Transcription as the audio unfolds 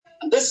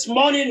this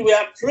morning we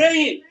are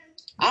praying,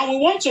 and we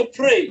want to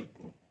pray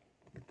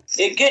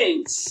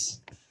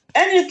against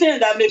anything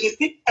that may be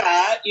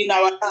bitter in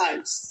our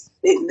lives.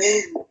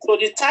 Amen. So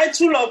the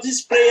title of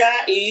this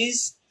prayer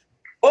is,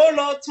 "Oh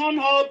Lord, turn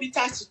all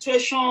bitter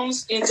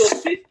situations into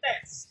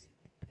sweetness."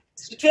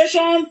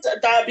 Situations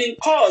that have been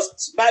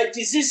caused by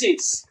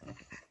diseases.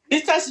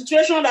 Bitter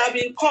situations that have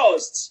been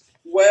caused.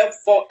 Well,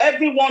 for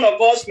every one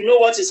of us, we know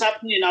what is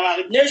happening in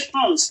our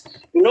nations.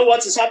 We know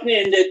what is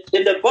happening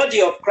in the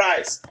body of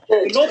Christ.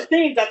 We know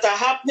things that are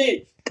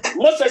happening,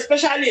 most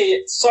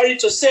especially, sorry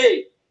to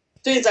say,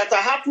 things that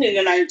are happening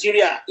in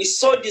Nigeria is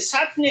so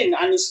disheartening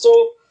and is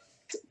so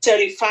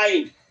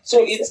terrifying.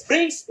 So it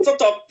brings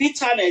sort of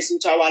bitterness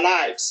into our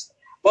lives.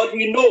 But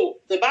we know,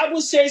 the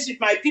Bible says, if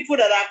my people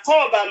that are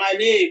called by my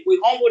name will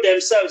humble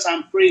themselves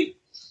and pray,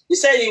 he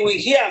said he will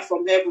hear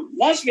from heaven.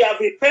 Once we have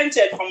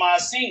repented from our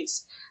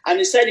sins, and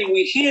he said he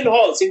will heal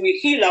us, he will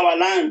heal our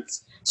land.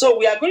 So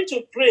we are going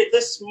to pray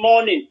this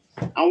morning,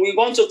 and we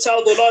want to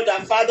tell the Lord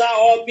that, Father,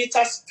 all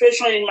bitter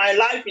situation in my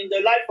life, in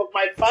the life of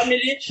my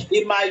family,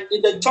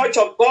 in the church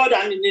of God,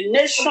 and in the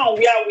nation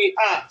where we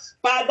are,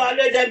 Father,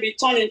 let them be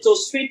turned into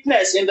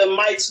sweetness in the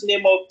mighty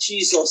name of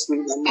Jesus.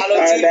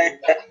 Hallelujah.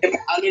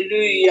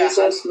 Hallelujah.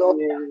 Jesus, Lord.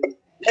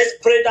 Let's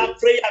pray that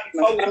prayer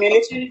before we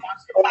continue.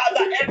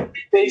 Father,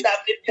 everything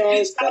that the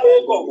against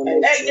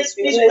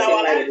anything in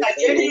our life that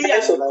the enemy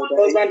has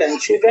husband and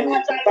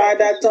children,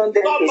 Father, turn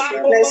them to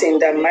sweetness in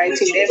the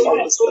mighty name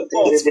of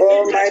Jesus.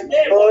 Almighty,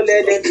 oh,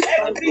 let them be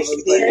turned to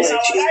sweetness.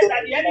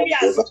 That the enemy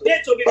has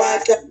made to be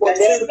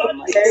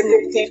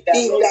everything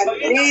in the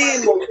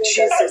name of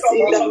Jesus,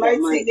 in the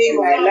mighty name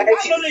of my life,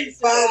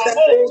 Father,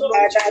 oh,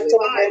 Father,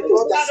 turn them to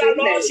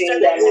sweetness in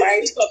the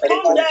mighty name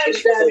of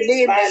Jesus.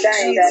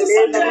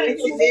 Father, in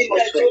the name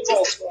of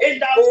Jesus, in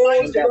the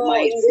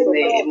mighty name of Jesus, in the mighty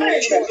name of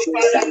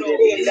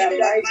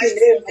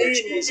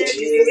Jesus,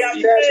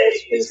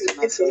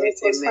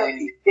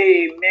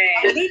 Amen.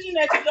 I'm reading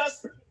Exodus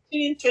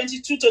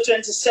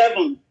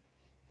 15:22-27.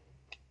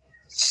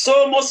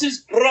 So Moses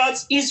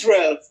brought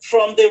Israel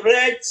from the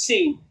Red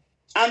Sea,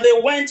 and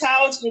they went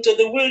out into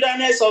the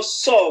wilderness of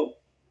Sur.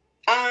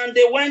 And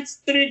they went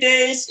 3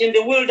 days in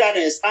the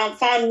wilderness and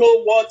found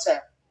no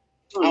water.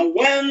 And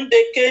when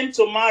they came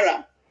to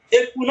Marah,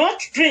 they could not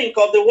drink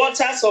of the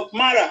waters of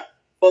Marah,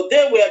 for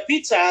they were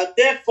bitter.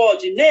 Therefore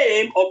the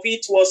name of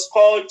it was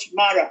called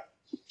Marah.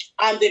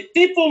 And the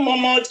people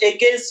murmured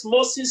against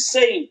Moses,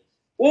 saying,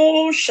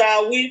 what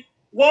shall we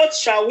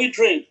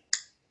drink?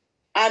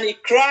 And he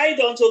cried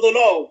unto the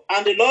Lord,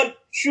 and the Lord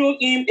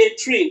shewed him a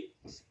tree,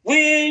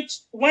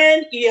 which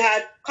when he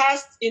had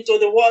cast into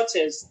the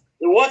waters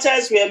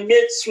were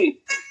made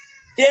sweet.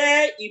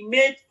 There he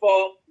made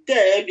for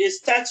them a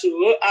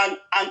statute and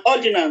an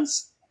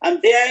ordinance,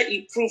 and there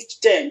he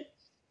proved them,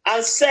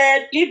 and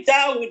said, if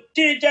thou wilt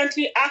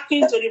diligently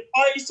hearken to the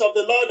voice of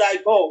the Lord thy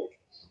God,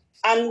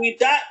 and we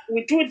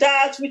do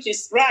that which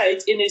is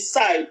right in his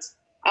sight,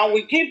 and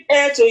we give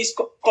ear to his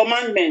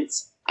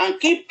commandments, and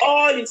keep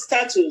all his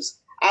statutes,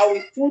 I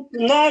will put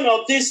none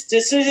of these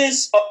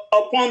diseases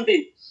upon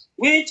thee,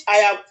 which I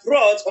have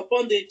brought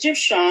upon the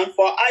Egyptian,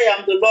 for I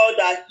am the Lord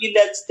that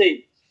healeth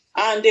thee.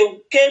 And they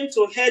came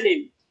to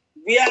Elim,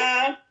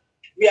 where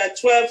were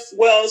 12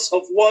 wells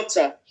of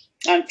water,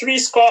 and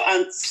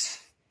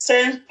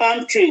 70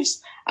 palm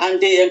trees, and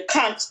they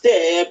encamped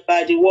there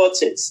by the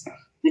waters.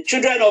 The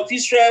children of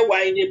Israel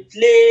were in a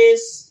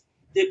place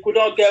they could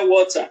not get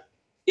water.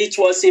 It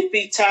was a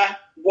bitter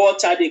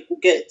water they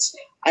could get.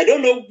 I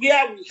don't know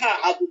where we are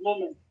at the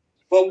moment,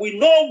 but we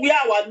know where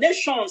our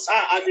nations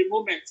are at the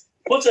moment,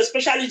 most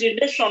especially the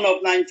nation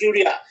of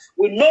Nigeria.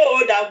 We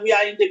know that we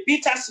are in the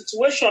bitter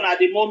situation at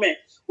the moment.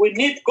 We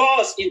need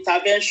God's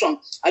intervention.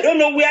 I don't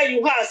know where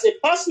you are as a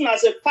person,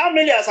 as a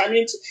family, as an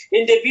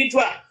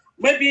individual.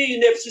 Maybe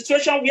in a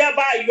situation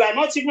whereby you are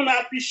not even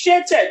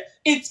appreciated.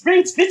 It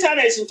brings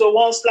bitterness into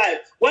one's life.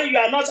 When you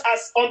are not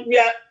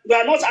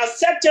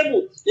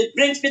acceptable, it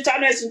brings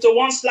bitterness into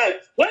one's life.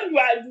 When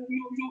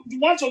you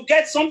want to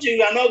get something,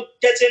 you are not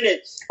getting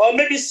it. Or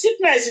maybe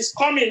sickness is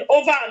coming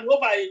over and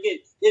over again.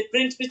 It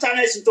brings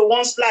bitterness into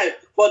one's life.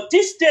 But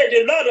this day,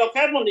 the Lord of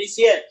heaven is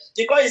here,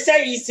 because he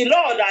said he's the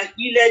Lord that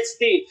healeth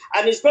thee,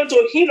 and he's going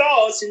to heal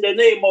us in the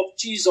name of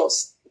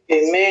Jesus.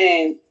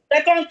 Amen.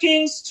 2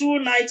 Kings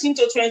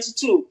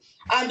 2:19-22.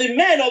 And the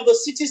men of the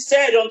city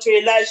said unto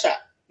Elisha,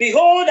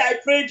 behold, I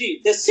pray thee,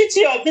 the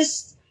situation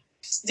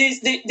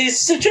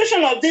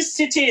of this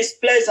city is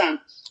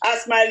pleasant,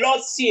 as my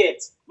Lord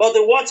seeth, but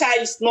the water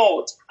is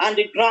not, and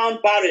the ground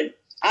barren.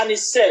 And he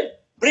said,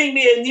 bring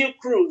me a new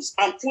cruse,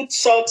 and put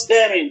salt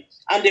therein.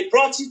 And they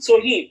brought it to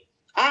him.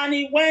 And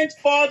he went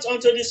forth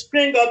unto the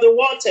spring of the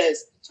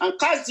waters, and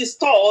cast the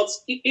salt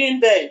in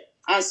there,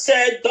 and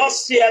said,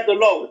 thus saith the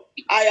Lord,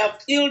 I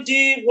have healed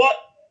thee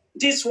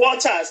these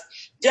waters,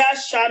 there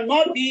shall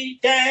not be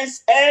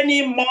thence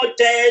any more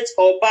dead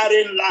or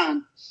barren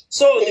land.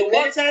 So the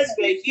waters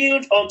were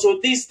healed unto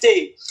this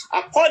day,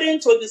 according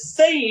to the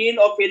saying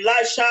of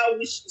Elisha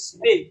which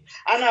spake.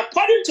 And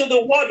according to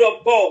the word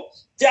of God,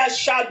 there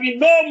shall be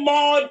no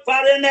more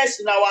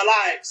barrenness in our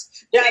lives.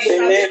 There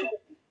shall be no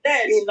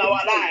death in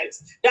our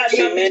lives. There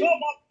shall be no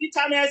more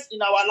bitterness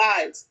in our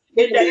lives.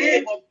 In the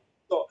name of Jesus.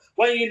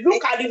 When you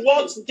look at the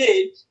world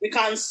today, we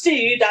can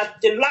see that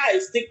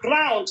the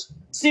ground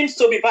seems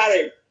to be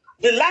barren.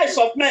 The lives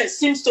of men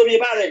seems to be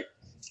barren.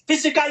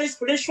 Physically,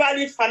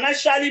 spiritually,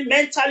 financially,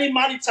 mentally,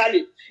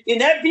 maritally,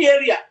 in every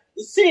area,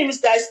 it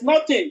seems there is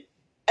nothing.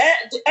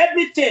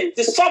 Everything,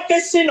 the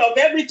surfacing of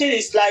everything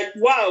is like,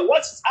 wow,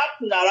 what is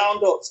happening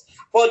around us?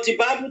 But the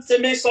Bible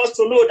makes us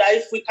to know that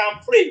if we can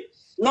pray.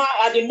 Now,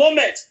 at the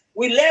moment,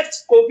 we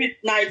left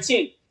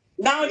COVID-19.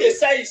 Now they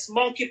say it's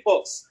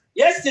monkeypox.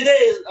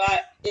 Yesterday,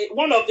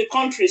 one of the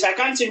countries, I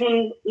can't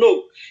even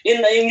know,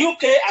 in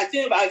UK, I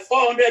think about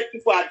 400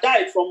 people have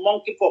died from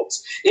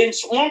monkeypox. In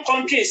one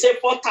country, it said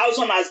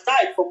 4,000 has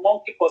died from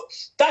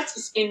monkeypox. That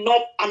is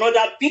enough,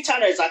 another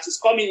bitterness that is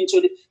coming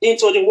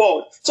into the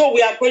world. So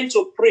we are going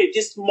to pray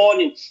this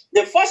morning.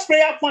 The first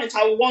prayer point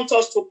I want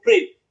us to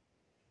pray.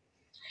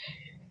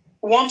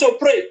 We want to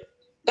pray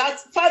that,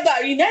 Father,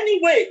 in any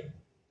way,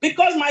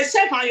 because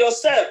myself and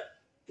yourself,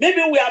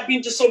 maybe we have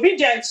been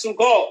disobedient to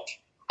God,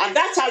 and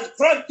that has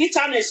brought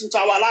bitterness into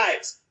our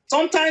lives.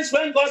 Sometimes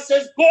when God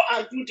says, go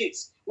and do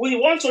this, we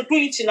want to do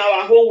it in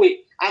our own way.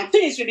 And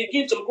things will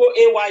begin to go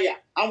haywire.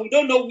 And we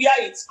don't know where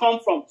it's come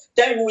from.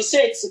 Then we will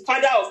say, it's the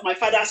father of my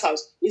father's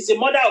house. It's the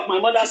mother of my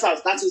mother's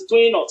house that is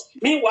doing it.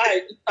 Meanwhile,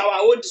 it's our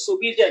own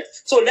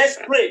disobedience. So let's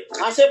pray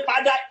and say,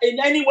 Father, in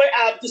any way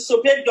I have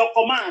disobeyed your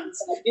commands.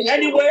 In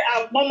any way I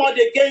have murmured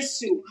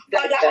against you.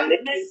 Father, have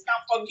mercy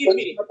and forgive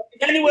me.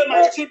 In any way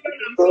my children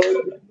have broken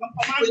your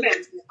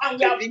commandments and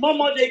we have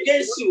murmured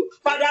against you.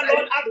 Father,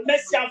 Lord, have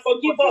mercy and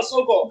forgive us,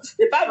 oh God.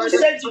 The Bible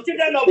says the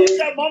children of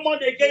Israel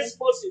murmured against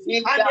Moses.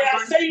 And they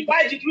are saying,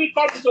 why did we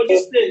come to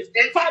this place?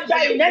 Father,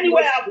 in any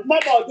way I've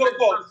murmured, oh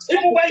God.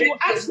 Even when you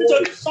ask me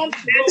to do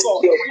something,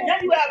 oh God. In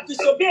any way I've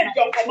disobeyed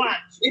your command.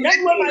 In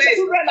any way my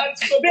children have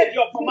disobeyed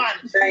your command.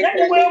 In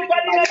any way,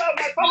 whenever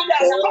my family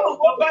has come,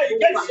 oh God,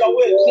 against your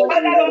will.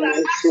 Father, Lord, I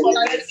ask for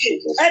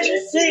mercy. Any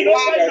sin, oh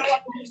God, in our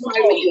lives, oh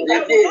God.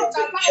 That will not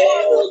allow us,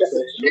 oh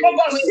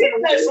God,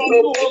 sickness from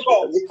you, oh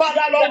God.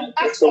 Father, Lord, we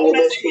ask for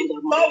mercy.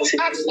 Lord, we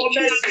ask for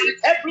mercy.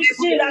 Every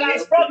sin that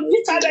has brought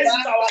bitterness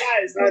into our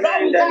lives, Lord, we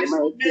ask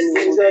for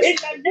mercy. In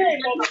the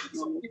name of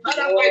Jesus,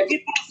 Father,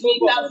 forgive us, oh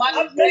God.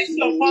 Have mercy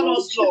upon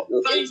us, Lord.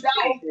 In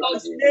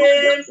Jesus'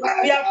 name,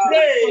 we are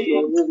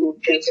praying.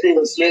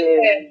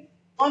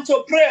 Want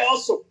to pray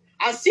also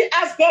and see,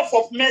 ask God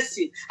for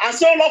mercy and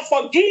say, oh Lord,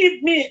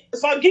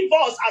 forgive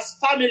us as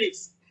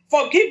families,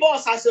 forgive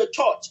us as a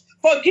church,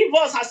 forgive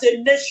us as a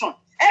nation.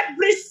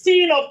 Every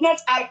sin of not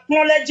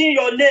acknowledging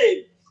your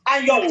name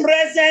and your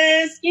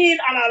presence in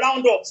and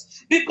around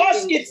us.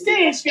 Because it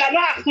seems we are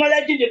not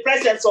acknowledging the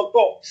presence of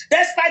God.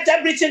 Despite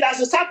everything that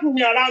is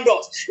happening around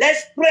us,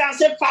 let's pray and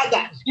say,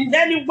 Father, in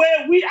any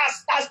way we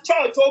as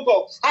church, oh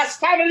God, as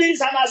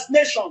families and as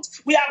nations,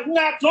 we have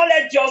not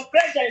acknowledged your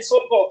presence,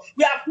 oh God.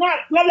 We have not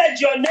acknowledged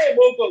your name,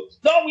 oh God.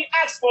 Lord, we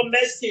ask for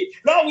mercy.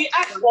 Lord, we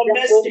ask for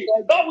mercy.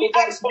 Lord, we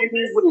ask for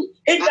mercy.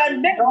 In the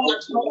name of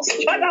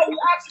Jesus, Father, we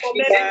ask for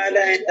mercy.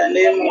 Father, in the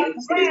name of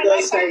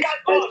Jesus, I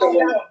pray for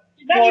you.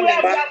 In the name of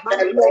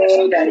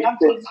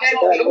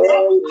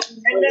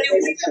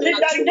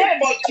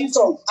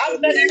Jesus,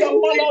 have mercy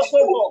upon us, O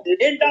God.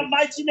 In the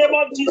mighty name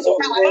of Jesus,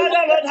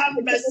 Father, Lord, have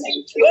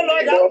mercy. Oh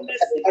Lord, have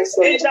mercy.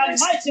 In the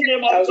mighty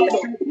name of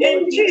Jesus,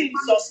 in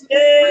Jesus'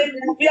 name,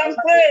 we are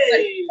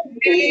praying.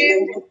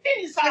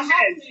 Things are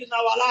happening in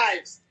our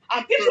lives.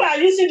 And people are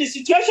using the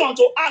situation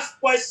to ask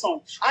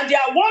questions. And they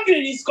are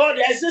wondering, is God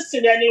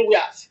existing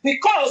anywhere?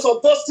 Because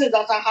of those things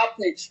that are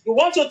happening. You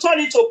want to turn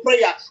it to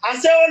prayer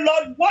and say, oh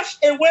Lord, wash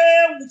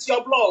away with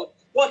your blood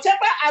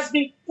whatever has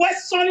been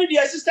questioning the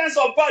existence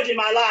of God in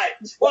my life,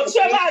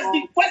 whatever has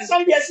been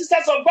questioning the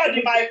existence of God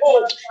in my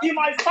home, in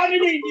my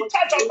family, in the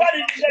church of God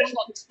in the nation,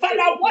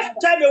 Father, wash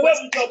them away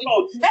with your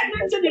blood.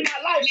 Everything in my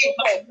life, oh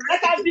God, that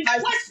has been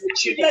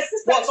questioning the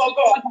existence of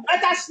God,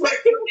 that has made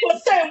people to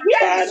say,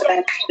 where is your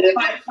God?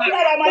 My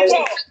Father and my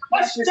God,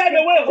 wash them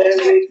away, oh God.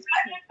 I need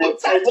to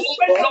touch the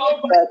presence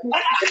of God. And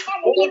I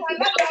come upon my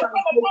life, I come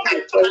upon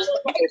my church,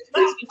 oh God.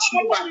 Now I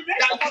come upon the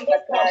nation of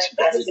God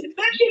that is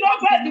making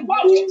over the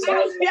world.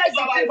 Fears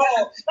of my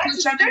God. That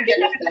is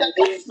taking on the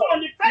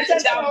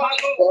presence of my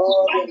God.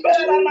 My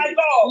God and my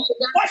God.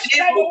 Wash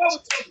them away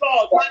with your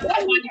blood. Wash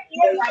them away with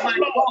your blood.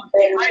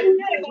 In the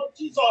name of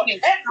Jesus.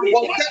 Every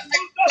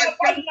question because of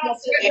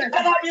ordinances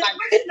that have been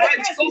written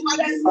against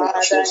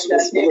this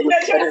destiny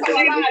against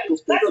our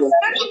lives. Let's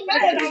make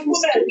men and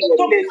women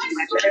to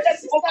question the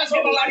systems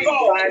of our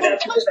God, to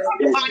question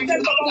the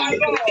systems of our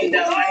God.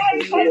 All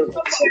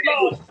systems of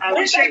God,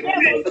 in the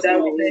name of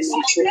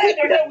Jesus, take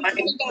away with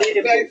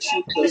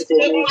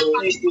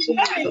you,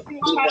 thank you,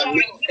 Father.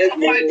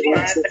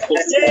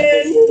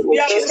 We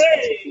are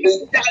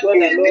praying.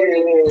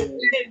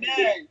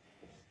 Amen.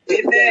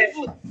 Amen.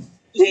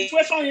 The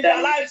situation in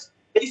their lives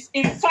is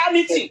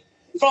infirmity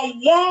from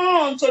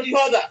one to the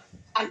other,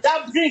 and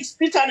that brings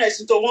bitterness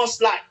into one's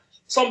life.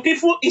 Some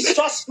people, it's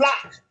just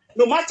lack.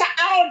 No matter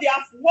how they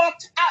have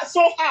worked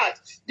so hard,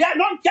 they are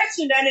not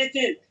getting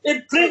anything.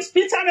 It brings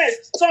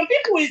bitterness. Some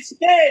people, it's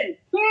pain.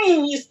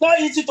 It's not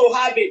easy to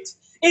have it.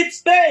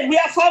 It's pain. We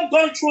have all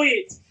gone through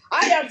it.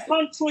 I have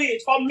gone through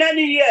it for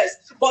many years,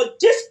 but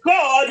this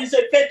God is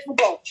a faithful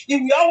God. He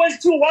will always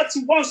do what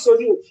He wants to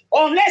do,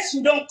 unless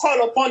you don't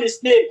call upon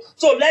His name.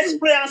 So let's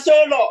pray and say,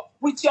 oh Lord,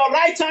 with your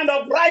right hand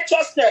of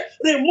righteousness,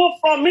 remove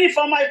from me,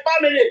 from my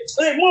family,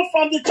 remove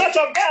from the church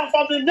of God,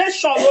 from the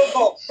nation, oh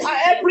God,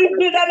 every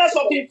wilderness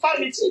of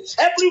infirmity,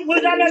 every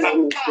wilderness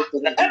of power,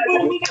 every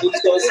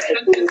wilderness of sin.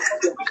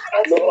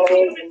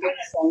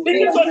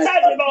 Begin to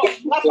tell the Lord,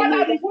 my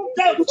Father, remove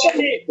them from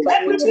me.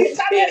 Every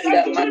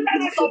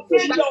wilderness of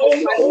failure, oh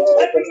God,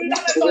 every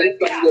wilderness of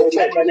fear,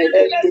 every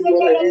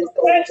wilderness of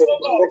praise, oh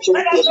God,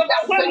 and I shall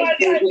perform my life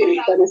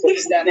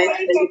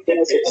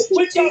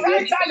with your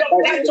right hand of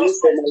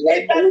righteousness.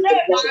 In the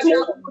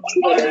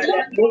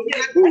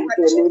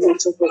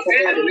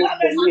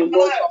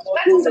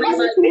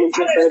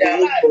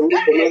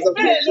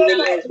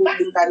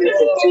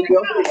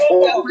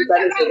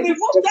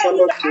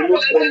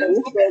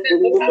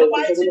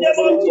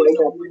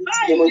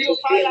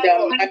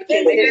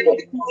name of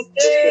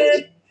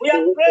Jesus, we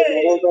are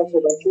praying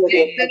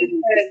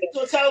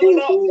to tell the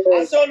Lord,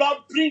 and so Lord,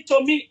 bring to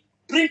me,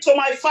 bring to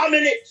my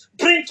family,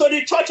 bring to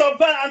the church of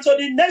God and to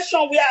the nation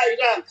where I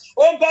am.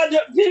 Oh God,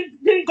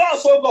 bring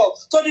us, oh God,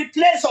 to the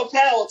place of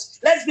health.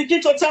 Let's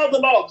begin to tell the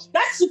Lord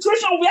that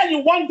situation where you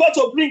want God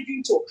to bring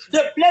you to,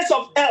 the place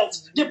of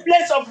health, the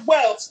place of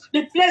wealth,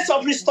 the place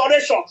of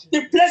restoration,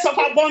 the place of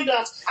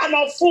abundance and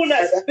of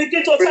fullness.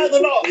 Begin to tell the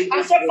Lord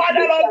and say,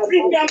 Father, Lord,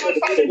 bring me and my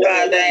family.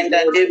 Father, in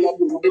the name of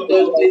Jesus,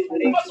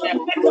 bring us to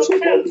the place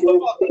of health,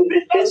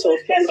 bring us to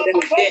the place of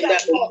abundance,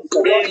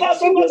 bring us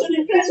to the place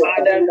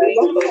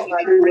of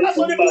bring us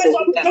to the place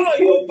of joy,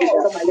 oh God.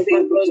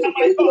 Bring us to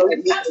my God.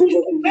 That is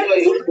the best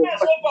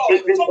goodness, oh God.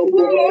 So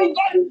grow, oh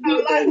God, in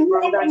our life.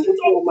 So continue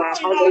to grow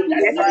in our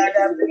destiny.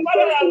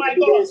 Father, my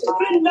God,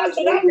 bring us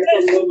to that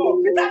place, oh God.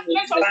 That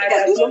place of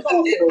peace, oh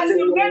God. As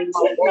you bring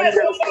goodness,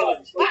 oh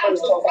God. And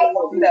to come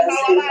in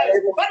our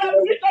lives. Father,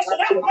 bring us to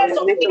that place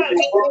of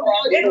peace, oh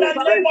God. In the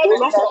name of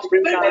Jesus.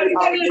 Bring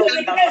everybody to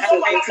the place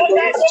of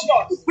abundance, oh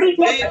God. Bring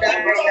us to that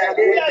place of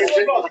peace,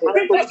 oh God.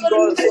 Bring us to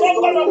the place,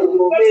 oh God, of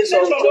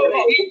restoration, oh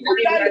God.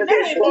 In the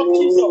name of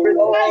Jesus.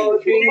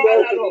 Thank you,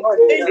 Father, Lord.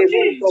 In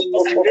Jesus'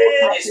 name,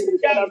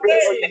 we are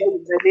praying.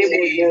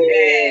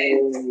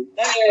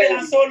 Let's pray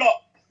and so, Lord,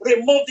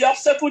 remove the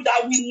obstacle that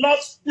will not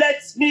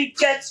let me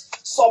get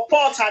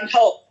support and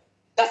help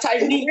that I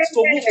need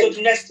to move to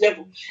the next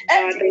level.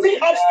 Every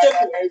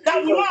obstacle that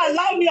will not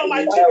allow me or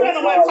my children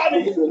or my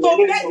family to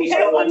get the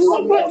help and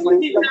support we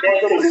need to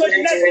move to the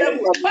next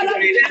level. Father,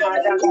 we need to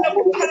remove them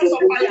with hands of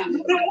fire.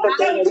 Remove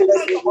them with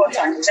hands of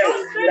fire.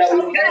 Those things that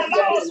will not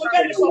allow us to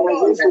get the support.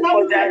 And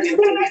we get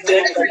the next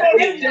level to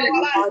get in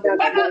our life.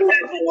 Father,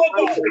 let me go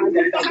God.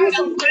 The hands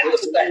of prayer.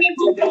 To get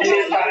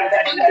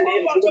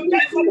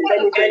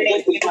support.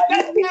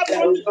 Let me have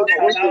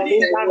what we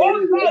need. Oh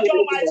God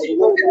Almighty.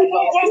 Remove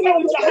God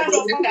with your hands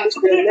of fire.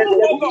 Remove,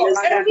 oh God,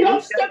 every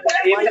obstacle,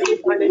 everything,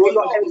 my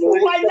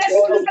next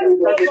step,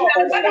 oh God,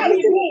 Father,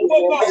 remove,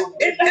 oh God,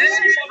 in the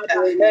name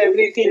of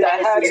everything that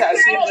has us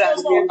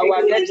hindrance,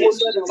 our getting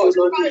support,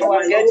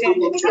 our getting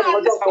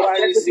our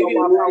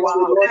receiving help.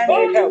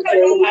 Father,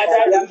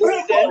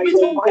 remove them in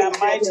the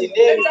mighty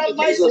name of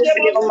Jesus.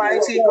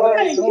 Almighty God,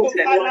 remove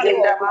them in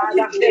the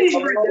mighty name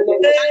of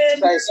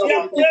Christ.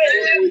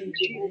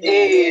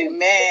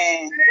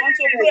 Amen. I want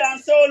to pray and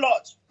say, oh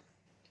Lord,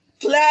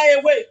 clear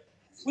away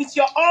with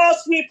your all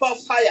sweep of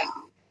fire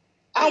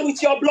and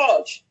with your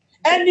blood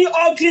any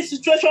ugly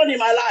situation in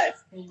my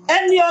life,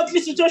 any ugly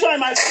situation in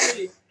my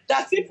family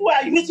that people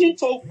are using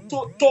to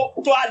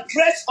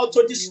address or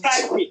to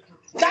describe me.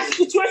 That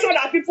situation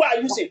that people are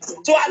using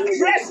to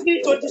address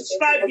me, to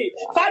describe me.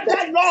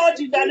 Father, Lord,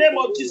 in the name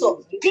of Jesus,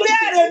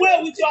 clear away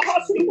with your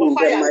hot people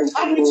fire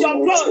and with your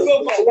blood,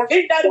 oh God,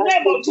 in the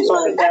name of Jesus.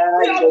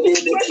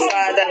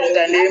 Father, in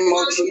the name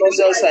of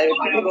Jesus, I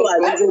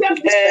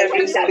pray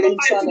every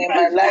situation in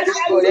my life,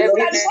 God,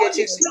 every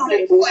negative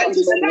situation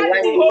in my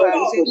life, people are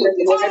using to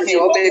describe me,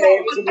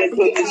 or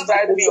maybe to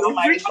describe me, or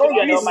my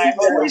children, or my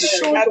husband.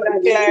 Father,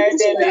 clear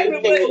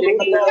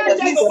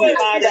them away.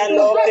 Father,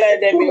 Lord, clear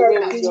them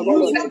away with your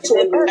God.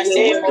 In the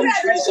name of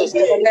Jesus,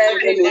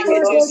 every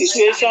negative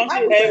situation,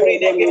 every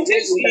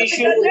negative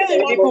issue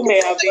people may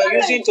have been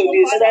using to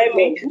describe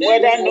me,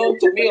 whether known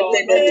to me or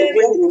not to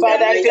me,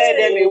 Father, clear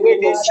them away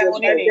this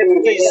morning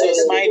in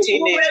Jesus' mighty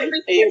name.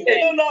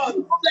 Amen. Lord,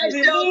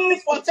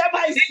 remove whatever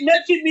is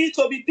making me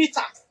to be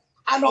bitter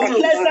and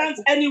unpleasant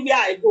anywhere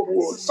I go.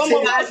 Some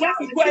of us, when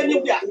we go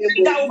anywhere,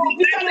 there will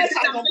be bitterness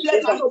and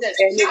unpleasantness.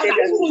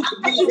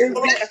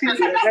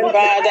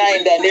 Father,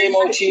 in the name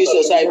of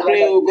Jesus, I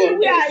pray, oh God,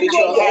 with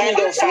your hand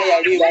of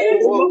fire,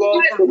 remove, oh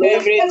God,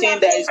 everything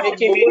that is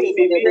making me to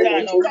be bitter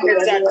and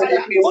unpleasant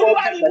before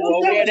people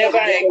or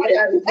wherever I go.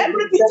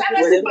 Every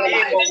bitterness in my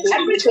life,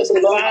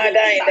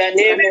 Father, in the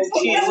name of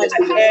Jesus,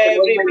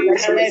 every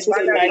bitterness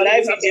in my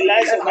life, in the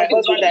lives of my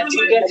husband and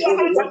children,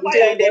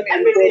 clear them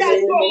away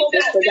this morning.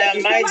 In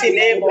the mighty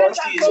name of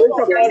Jesus, oh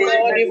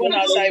Lord, even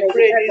as I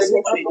pray this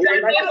morning,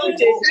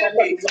 take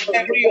away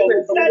every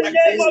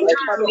unpleasantness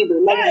in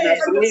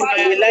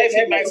my life,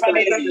 in my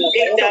family,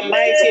 in the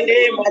mighty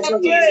name of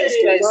Jesus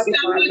Christ.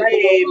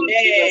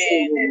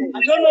 Amen. I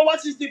don't know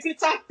what is the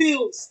bitter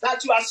pills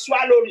that you are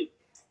swallowing.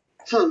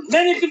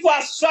 Many people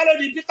have swallowed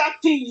the bitter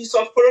pills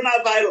of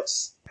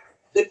coronavirus.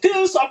 The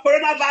pills of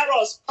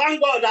coronavirus,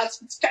 thank God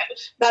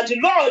that the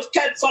Lord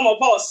kept some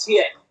of us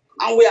here,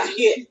 and we are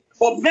here.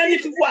 But many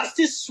people are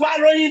still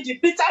swallowing the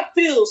bitter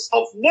pills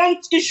of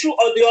one issue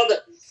or the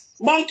other.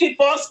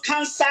 Monkeypox,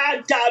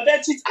 cancer,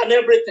 diabetes, and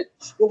everything.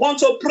 We want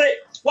to pray.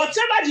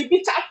 Whatever the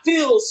bitter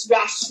pills we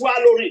are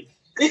swallowing,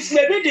 it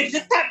may be the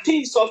bitter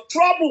pills of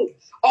trouble,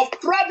 of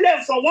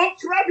problem from one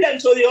problem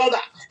to the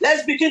other.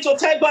 Let's begin to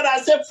tell God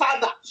and say,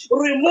 Father,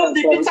 remove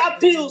the bitter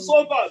pills,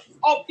 oh God,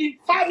 of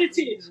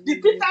infirmity, the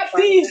bitter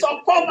pills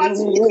of poverty,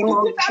 the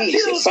bitter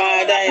pills,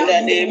 Father, in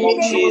the name of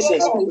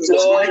Jesus,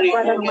 Lord,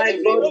 remove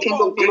every King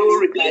of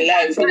glory, my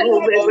life,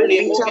 remove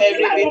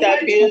every bitter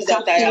pills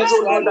that I have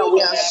swallowed,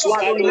 we are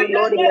swallowing,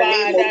 Lord, in the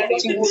name of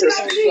Jesus,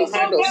 with your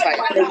hand of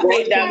fire,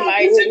 in the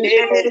mighty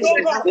name of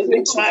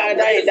Jesus,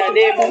 Father, in the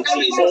name of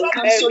Jesus,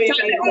 every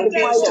bitter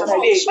pills of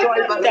faith,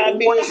 bitter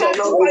pills of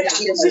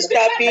Jesus,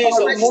 bitter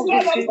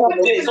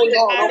pills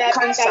of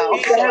cancer,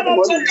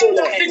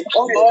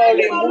 Lord,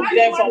 remove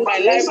them from my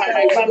life and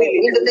my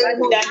family. In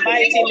the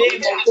mighty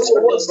name of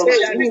Jesus,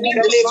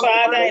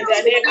 Father, in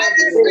the name of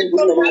Jesus,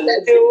 Lord,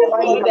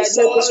 that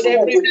Lord,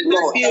 every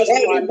pills will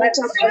remove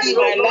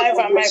my life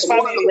and my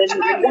family.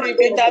 Every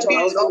bitter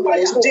pills will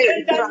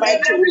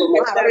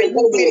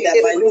remove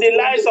the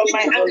lives of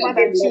my husband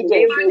and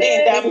children. In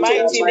the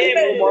mighty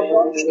name of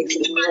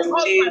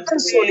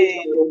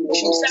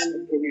Jesus.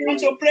 We want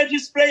to pray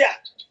this prayer.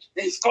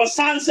 It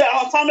concerns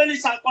our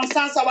families and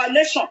concerns our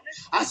nation.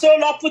 And so,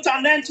 Lord, put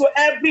an end to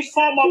every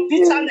form of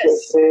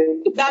bitterness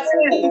that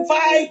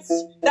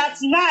invites, that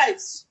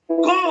knives,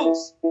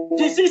 comes,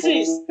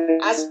 diseases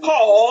has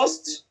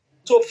caused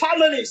to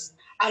families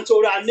and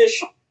to our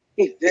nation.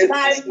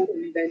 Life,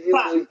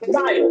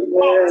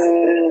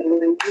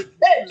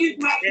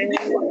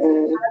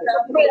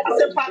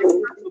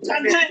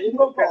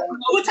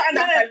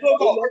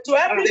 to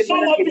every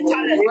form of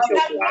bitterness.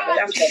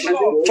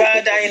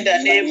 Father, in the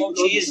name of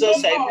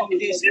Jesus, I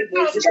please,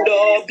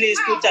 Lord, please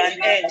put an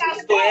end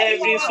to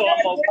every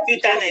form of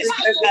bitterness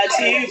that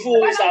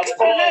evils have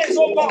caused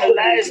our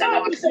lives and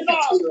our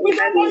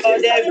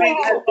Lord, every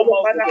form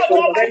of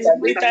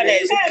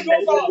bitterness,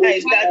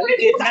 that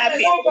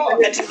kidnapping,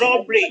 that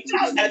robbery,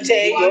 that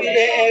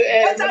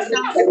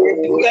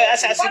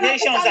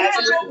assassinations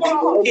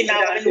in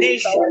our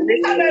nation.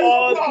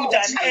 Lord, put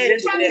an end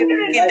to them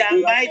in the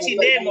mighty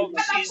name of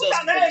Jesus.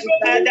 Father,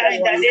 in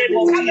the name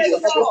of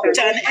Jesus, put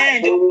an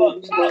end to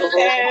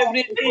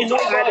everything,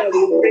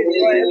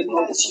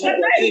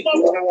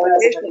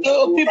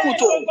 people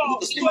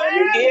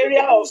in the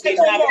area of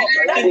kidnapping,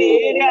 in the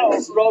area of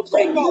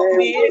robbery, in the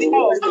area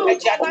of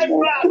hijacking,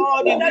 or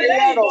in the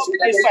area of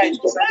suicide.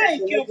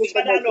 Thank you,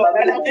 Father Lord,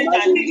 in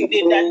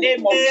the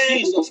name of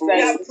Jesus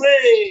Christ.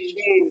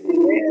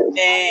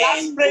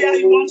 Last prayer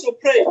you want to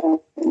pray.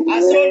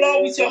 And so,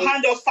 Lord, with your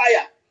hand of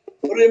fire,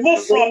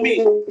 remove from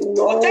me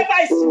whatever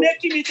is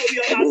making me to be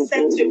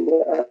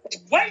unacceptable.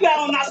 When you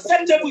are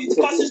unacceptable, it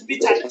causes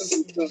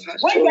bitterness.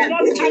 When you are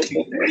not happy,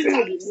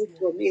 bitterness.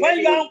 When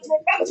you are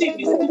unproductive,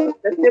 it's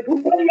bitterness.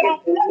 When you are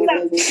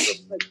unpleasant,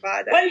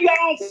 when you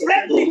are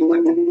unfriendly,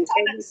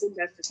 bitterness.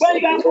 When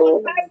you are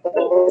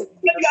unthankful,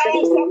 when you are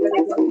unsuccessful,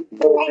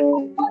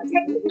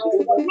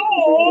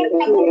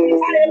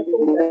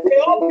 they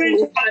all bring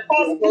and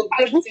cause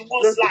bitterness in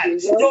one's life.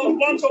 Don't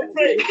want to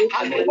pray.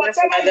 And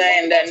whatever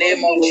in the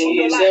name of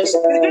Jesus,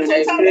 I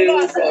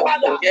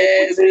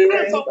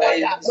pray for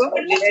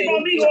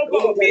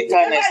every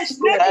bitterness.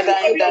 Father,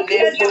 in the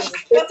name of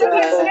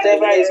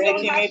whatever is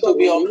making me to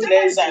be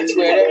unpleasant,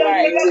 wherever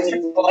I go,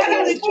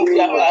 anything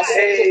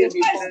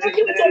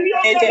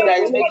that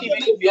is making me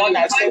to be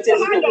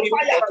unacceptable to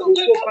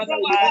people,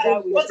 Father,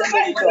 we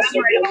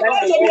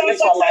remove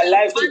from my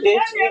life today.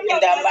 In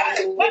the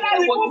mighty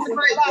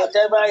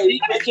whatever is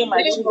making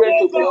my children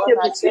to be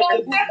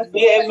unacceptable,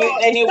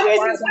 anywhere,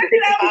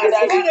 Father,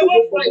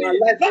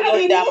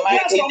 in the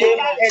mighty name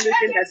of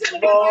Jesus.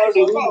 Lord,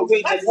 remove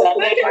it in the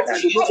name of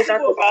Jesus.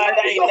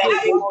 Father, in the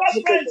name of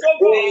Jesus.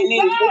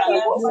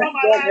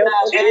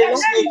 Any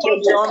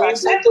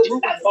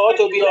or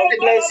to be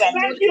unpleasant.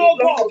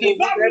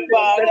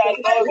 Father,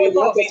 Lord,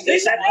 remove it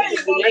this morning.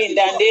 In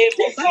the name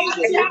of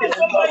Jesus.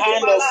 Your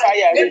hand of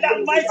fire,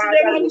 remove it.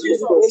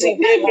 In the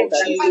name of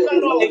Jesus.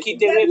 Take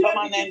it away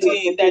permanently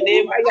in the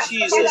name of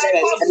Jesus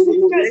Christ.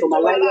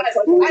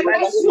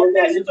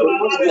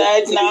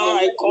 Right now,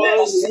 I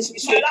call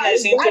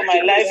sweetness into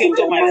my life,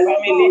 into my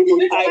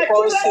family.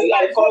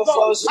 I call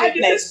for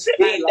sweetness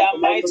in the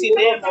mighty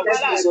name of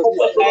Jesus.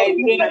 I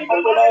bring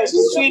about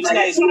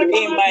sweetness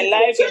in my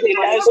life, in the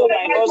lives of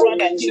my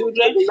husband and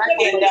children.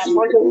 In the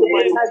mighty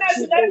name of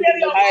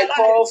Jesus, I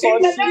call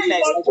for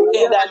sweetness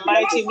in the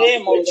mighty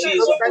name of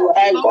Jesus.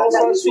 I call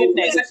for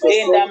sweetness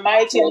in the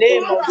mighty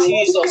name of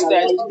Jesus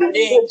Christ.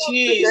 In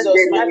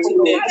Jesus' mighty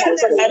name.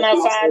 And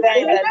Father,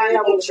 in the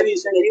name of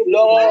Jesus,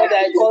 Lord,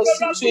 I call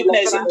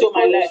sweetness into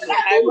my life.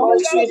 I call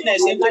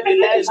sweetness into the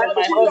lives of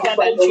my husband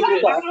and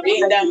children.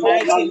 In the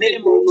mighty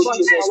name of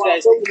Jesus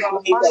Christ.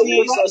 In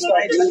Jesus'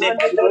 mighty name.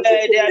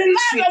 Let there be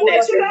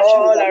sweetness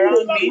all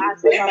around me,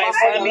 in my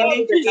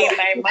family, in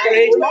my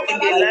marriage, in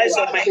the lives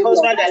of my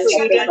husband and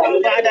children.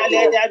 Father,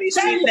 let there be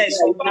sweetness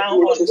from now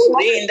on.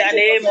 In the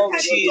name of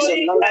Jesus.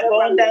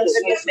 Abundant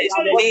sweetness.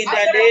 In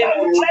the name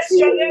of Jesus.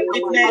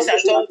 Sweetness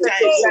at all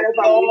times.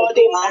 Lord,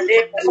 in the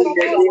name of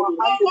Jesus.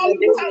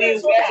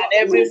 Anywhere and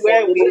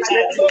everywhere we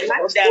are. In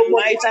the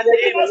mighty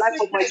name of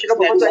Jesus.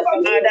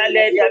 Father,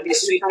 let there be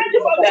sweetness.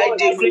 I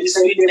decree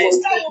sweetness.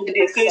 I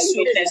decree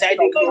sweetness. I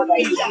decree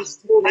peace.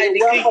 I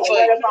decree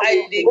joy.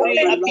 I decree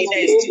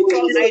happiness.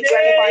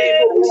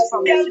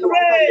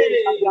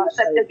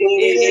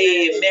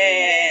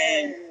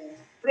 Amen.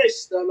 Praise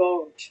the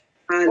Lord.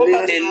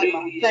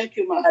 Hallelujah. Thank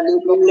you, ma.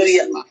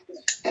 Hallelujah.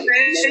 Thank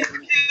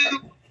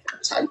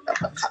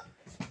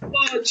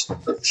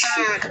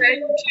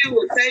you.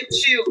 Thank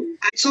you.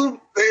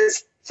 2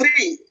 verse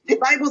 3, the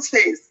Bible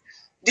says,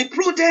 the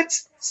prudent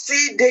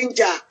see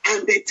danger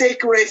and they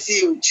take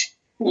refuge.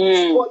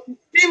 But the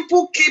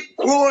simple keep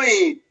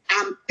growing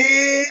and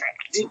pay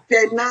the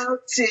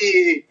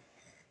penalty.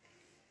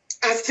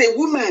 As a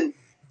woman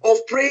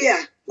of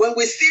prayer, when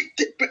we see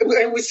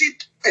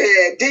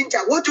danger,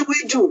 what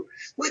do?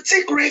 We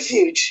take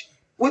refuge.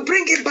 We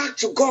bring it back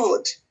to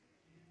God.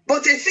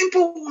 But a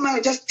simple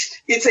woman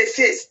it's a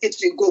face, it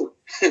will go.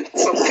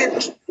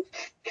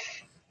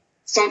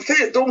 Some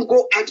faith don't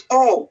go at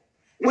all.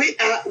 We're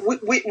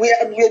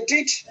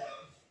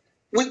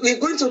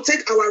going to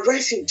take our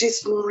refuge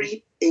this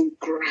morning in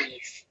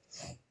Christ.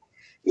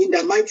 In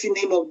the mighty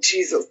name of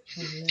Jesus.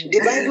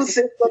 The Bible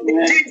says from the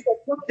days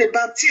of John the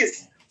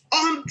Baptist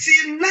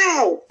until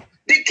now,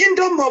 the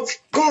kingdom of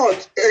God,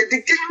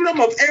 the kingdom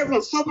of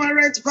heaven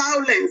suffereth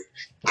violence,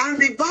 and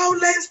the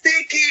violence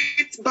take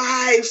it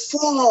by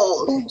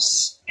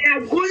force. We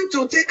are going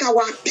to take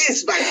our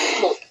peace by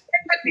force.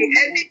 Whether the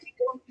enemy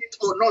wants it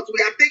or not,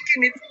 we are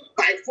taking it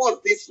by force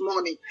this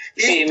morning.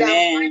 In the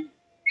mighty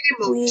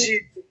name of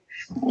Jesus.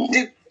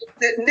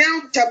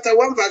 Now, chapter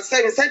 1, verse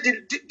 7 said,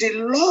 the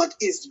Lord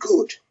is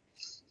good,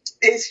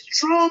 a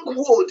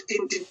stronghold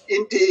in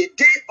the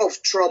day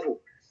of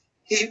trouble.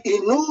 He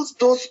knows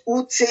those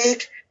who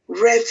take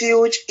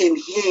refuge in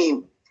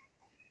him.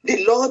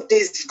 The Lord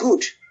is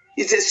good.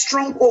 He's a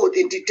stronghold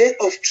in the day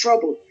of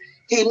trouble.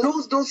 He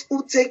knows those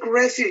who take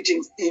refuge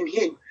in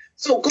him.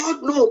 So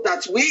God knows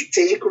that we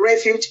take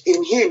refuge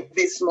in him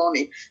this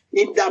morning,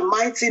 in the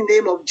mighty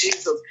name of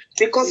Jesus,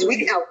 because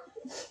we are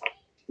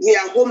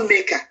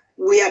homemaker,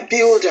 we are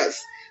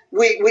builders,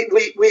 we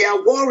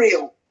are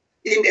warrior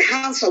in the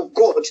hands of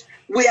God.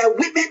 We are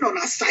women on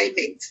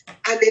assignment.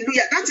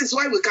 Hallelujah. That is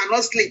why we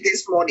cannot sleep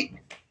this morning.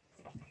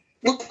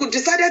 We could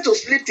decide to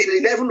sleep till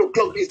 11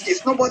 o'clock.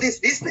 It's nobody's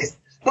business.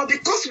 But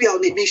because we are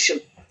on a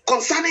mission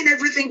concerning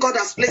everything God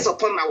has placed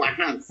upon our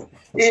hands,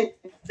 in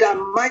the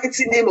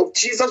mighty name of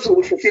Jesus, we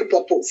will fulfill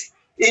purpose.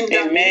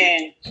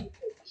 Amen.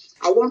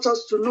 I want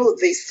us to know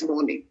this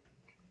morning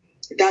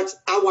that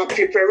our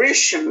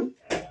preparation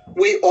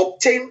will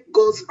obtain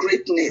God's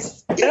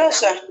greatness in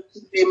the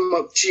name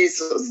of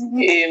Jesus.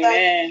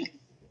 Amen.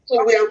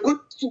 So we are good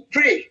to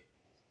pray,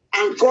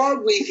 and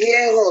God will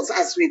hear us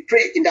as we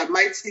pray in the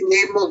mighty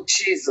name of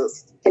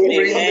Jesus.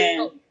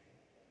 Amen.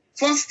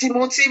 1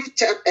 Timothy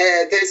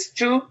verse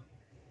 2,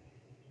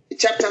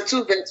 chapter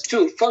 2, verse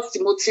 2. 1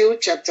 Timothy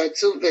chapter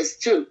 2, verse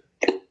 2.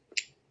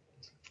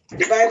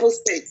 The Bible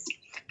says,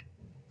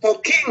 for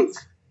kings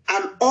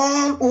and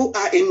all who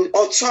are in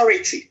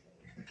authority,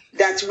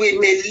 that we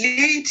may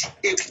lead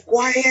a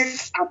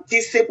quiet and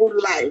peaceable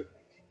life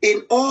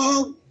in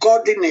all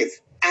godliness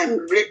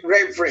and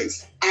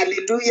reverence.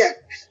 Hallelujah.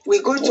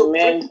 We're going to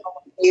pray for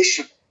our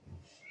nation.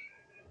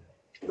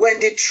 When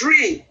the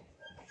tree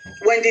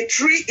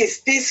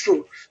is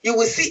peaceful, you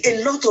will see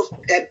a lot of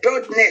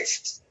bird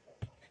nests.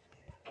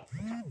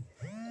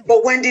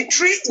 But when the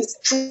tree is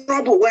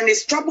troubled, when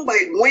it's troubled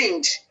by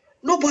wind,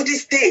 nobody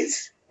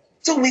stays.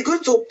 So we're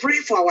going to pray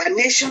for our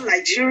nation,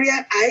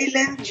 Nigeria,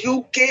 Ireland,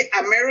 UK,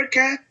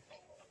 America,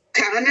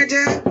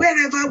 Canada,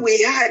 wherever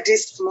we are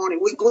this morning,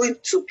 we're going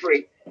to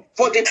pray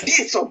for the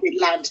peace of the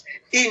land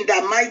in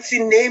the mighty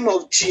name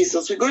of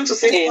Jesus. We're going to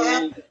say,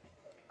 Father,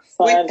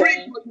 we pray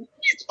for the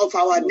peace of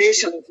our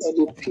nation. For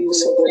the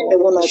peace of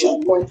our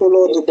nation.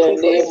 In the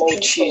name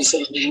of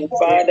Jesus.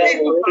 Father,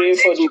 we pray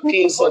for the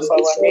peace of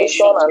our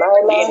nation.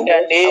 In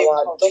the name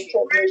of Jesus.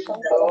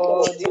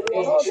 Lord, the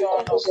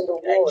nation of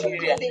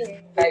Nigeria.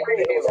 I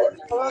pray for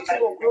the peace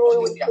of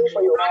Nigeria.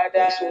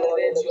 Father,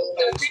 let your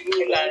peace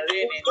rule and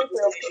reign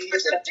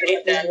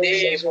in the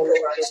name of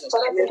Jesus.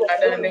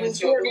 Father,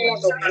 let your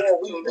peace begin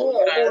to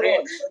rule and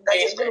reign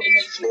in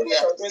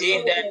Nigeria.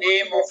 In the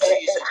name of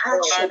Jesus.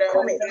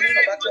 Father, we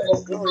pray for the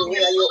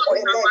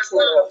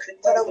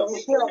Father,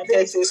 we hear of the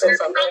States of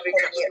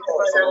America.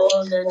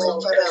 Oh, let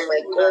your Father,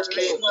 my God,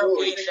 King of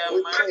glory, in the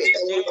we pray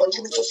that you will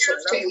continue to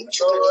sustain each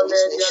one of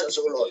these nations,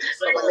 O Lord.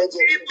 Father, let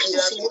there be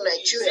peace in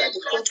Nigeria,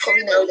 the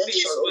forthcoming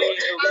election, O Lord.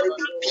 Let it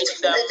be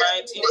peaceful. Let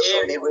the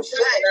nation be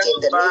revived in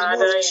the name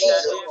of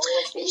Jesus.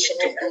 Nation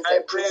to move. I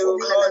pray, O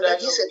Lord, that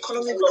this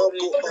economy will not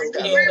go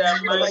under, Lord.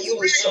 Father, you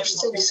will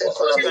sustain this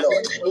economy,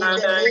 Lord. In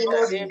the name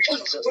of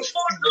Jesus.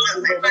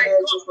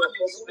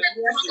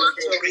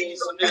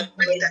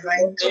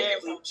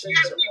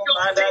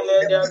 Father,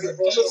 let there be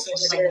peace in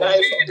the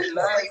life of the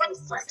life.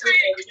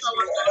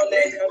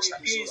 Let there be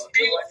peace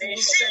in our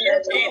nation.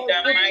 In the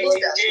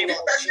mighty name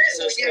of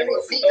Jesus Christ.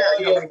 Lord,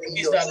 your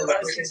peace that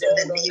passes all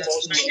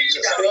understanding.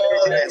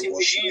 Lord, let it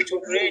begin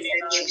to reign in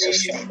our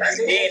nation.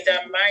 In the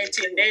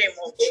mighty name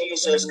of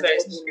Jesus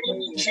Christ.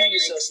 In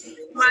Jesus'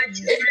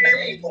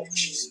 name of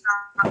Jesus.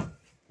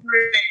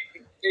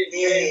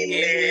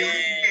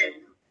 Amen.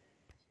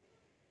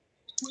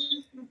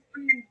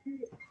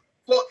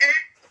 For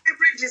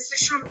every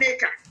decision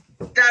maker,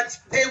 that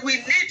they will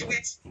lead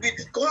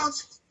with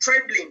God's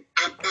trembling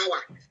and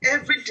power.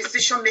 Every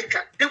decision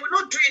maker, they will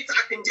not do it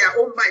in their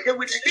own mind. They will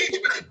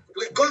lead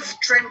with God's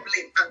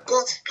trembling and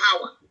God's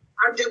power.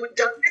 And they will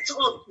direct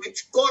us with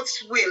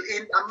God's will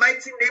in the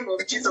mighty name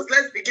of Jesus.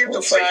 Let's begin to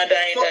pray. Father,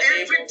 in for the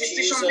name every of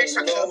decision Jesus,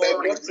 maker. Lord,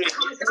 we pray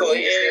for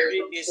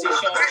every decision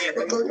maker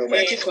in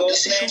government,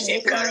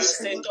 in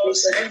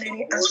parastatals,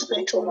 any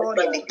aspect, O Lord,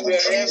 in the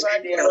wherever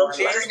they are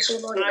based.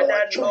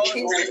 Father, Lord,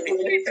 let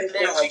begin to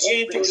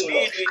lead with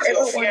your fear.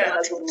 Everyone that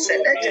has been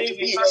selected to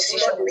be a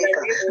decision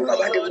maker,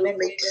 Father, they will not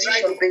make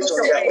decisions based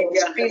on their own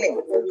feeling.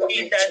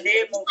 In the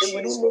name of They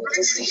will Jesus, not make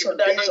decisions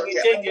that based they on will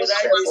their take own the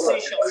right self, Lord.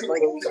 decision. But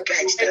you will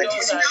guide their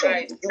Those are decision.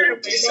 right. You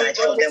will decide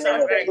for them, O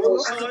Lord. You will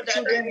speak to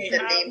them in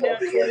the name of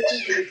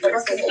Jesus.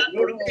 Father, King of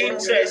glory, we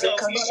Interest the of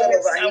counsel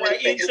of our our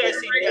independent. interest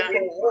in their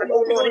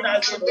Oh Lord,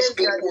 even through these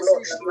people,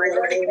 Lord, in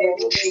the name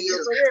of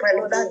Jesus. My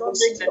Lord, that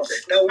decision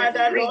that will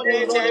bring, Lord, oh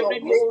let Lord, your every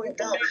glory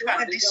down.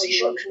 That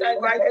decision that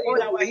will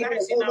be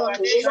able, oh Lord,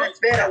 to shine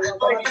better.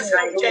 Father, King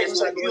of glory,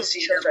 those are the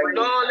decisions that you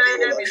will let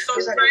give, them oh be Lord.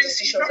 Those are the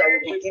decisions that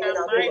will be in given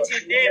the out, oh Lord. mighty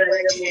In the name of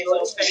mighty name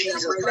of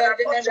Jesus. Jesus. Let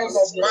them The be Son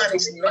of Man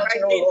is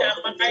nothing, oh in Lord.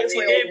 the We pray mighty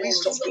for your name of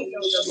wisdom to in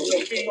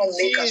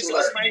makers, oh Jesus'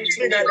 Lord. mighty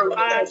Pray that name. they will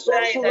Father,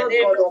 exalt in you, the Lord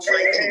name God of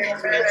Almighty.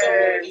 let your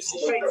will be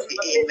straight.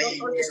 Amen.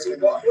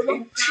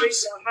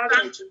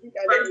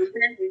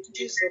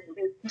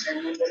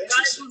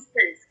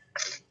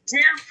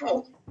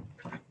 Therefore,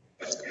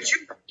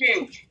 you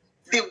king,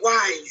 the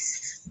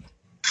wise,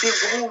 the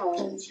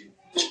ones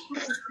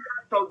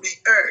of the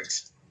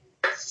earth,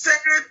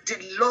 serve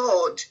the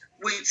Lord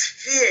with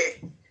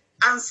fear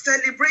and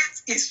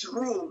celebrate his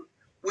rule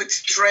with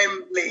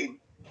trembling.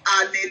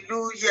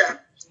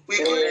 Hallelujah.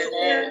 We're going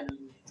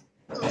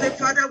to say,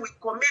 Father, we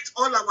commit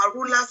all our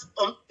rulers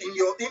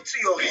into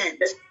your hands.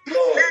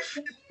 Let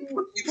them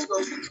rule with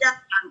your fear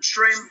and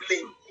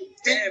trembling.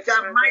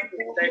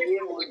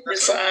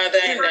 Father,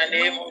 in the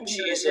name of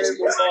Jesus,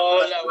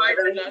 all our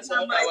rulers,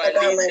 all our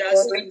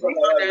leaders,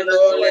 the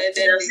Lord, let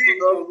them begin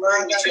to rule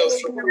with your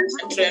fear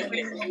and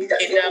trembling.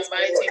 In the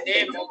mighty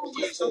name of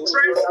Jesus.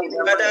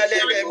 Father, let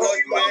them not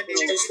do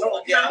anything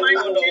on their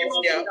own or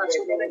of their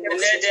own.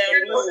 Let them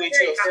rule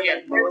with your fear.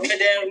 Let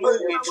them rule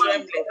with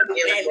trembling.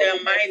 In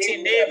the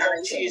mighty name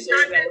of Jesus.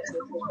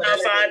 Now,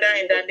 Father,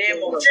 in the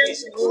name of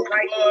Jesus,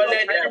 Lord,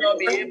 let them not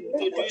be able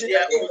to do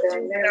their own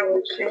thing.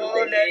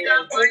 Lord, let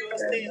them do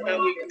those things that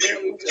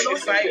will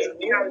glorify you.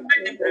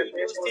 Let them do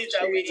those things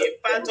that will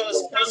impact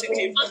us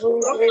positively.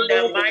 In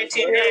the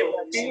mighty name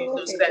of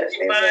Jesus.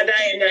 Father,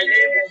 in the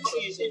name of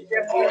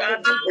Jesus, we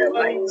ask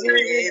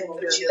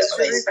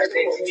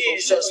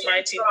Jesus'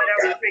 mighty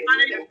name.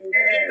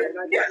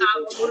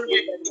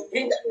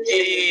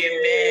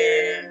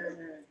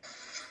 Amen.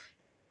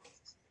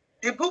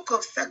 The book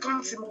of 2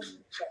 Timothy,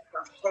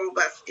 chapter 4,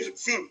 verse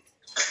 18.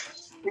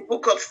 The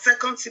book of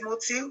 2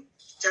 Timothy,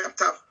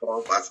 chapter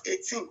 4, verse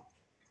 18.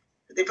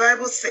 The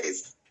Bible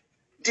says,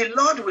 the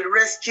Lord will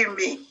rescue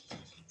me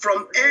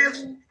from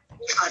every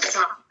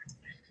attack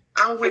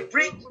and will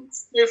bring me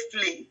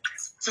safely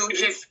to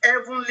his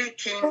heavenly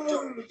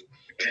kingdom.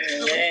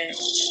 Amen.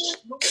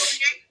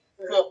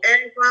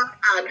 Forever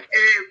and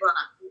ever.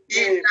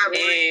 In the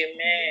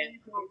name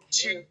of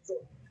Jesus.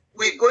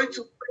 We're going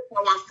to pray for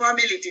our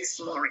family this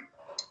morning.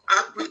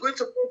 we're going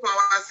to pray for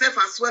ourselves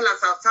as well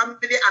as our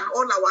family and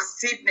all our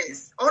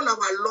siblings, all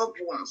our loved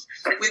ones.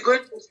 We're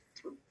going to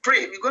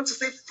pray. We're going to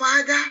say,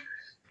 Father,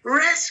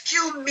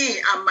 rescue me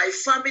and my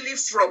family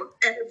from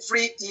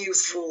every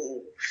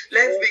evil.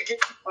 Let's begin.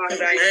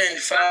 Father,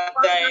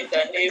 in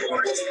the name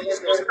of Jesus,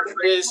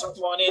 this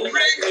morning I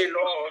pray,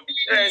 Lord,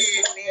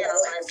 rescue me and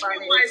my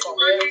family from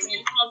every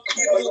evil.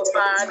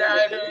 Father,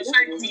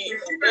 rescue me,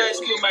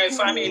 rescue my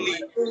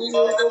family.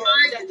 Oh,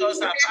 set us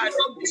apart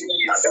from evil.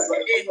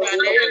 In the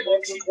name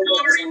of Jesus,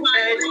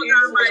 let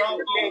evil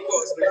not plague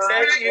us.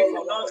 Let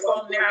evil not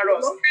come near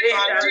us. In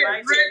the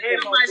mighty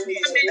name of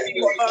Jesus,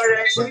 oh,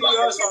 rescue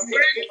us from the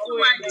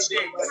evil in the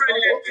day.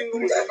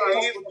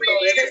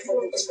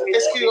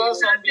 Rescue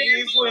us from the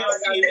evil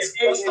in the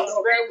nation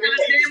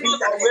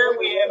where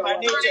we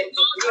emanated. In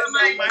the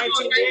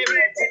mighty name of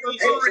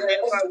Jesus,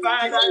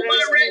 Father,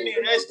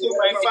 rescue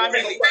my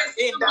family.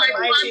 In the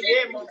mighty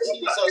name of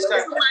Jesus,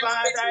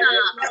 Father,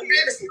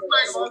 rescue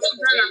my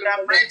family. In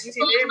the mighty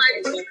name of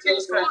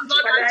Jesus,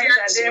 Father, in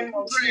the name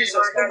of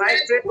Jesus, I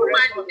pray for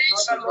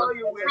Lord,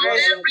 you will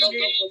rescue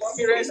me,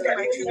 rescue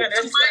my children,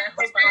 rescue my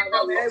husband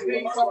from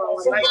every form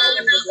of life. In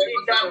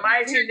the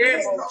mighty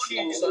name of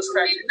Jesus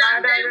Christ,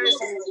 Father,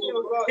 rescue me,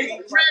 God,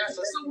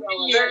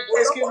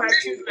 rescue my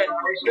children,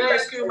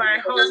 rescue my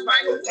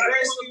husband,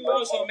 rescue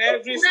us from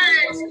every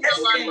form.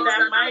 In the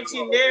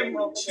mighty name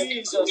of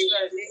Jesus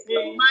Christ,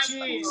 in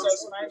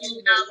Jesus'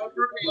 mighty name.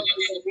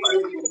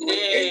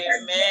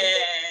 Amen.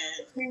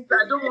 I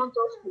don't want us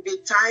to be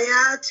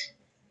tired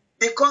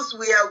because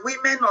we are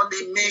women on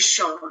a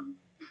mission.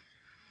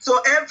 So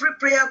every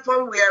prayer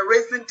point we are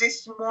raising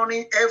this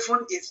morning,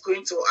 heaven is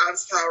going to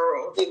answer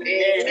us.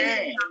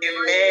 Amen.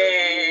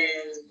 Amen.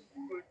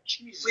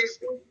 We're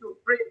going to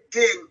pray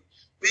again.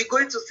 We're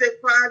going to say,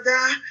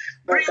 Father,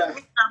 bring me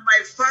and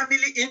my family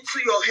into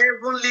your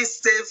heavenly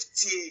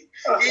safety.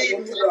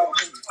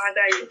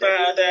 Father, in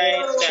the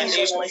name of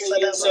Jesus,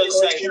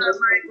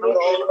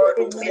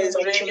 Lord, please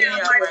bring me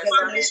and my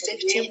family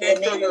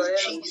into your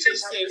heavenly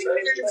safety.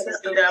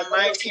 In the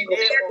mighty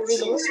name of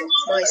Jesus,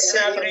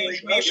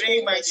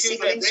 bring my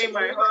children, bring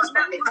my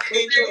husband into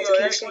your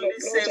heavenly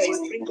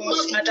safety.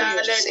 Father,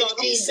 let us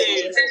be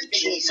safe.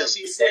 Let us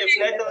be safe.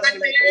 Let us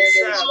be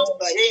preserved.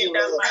 In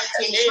the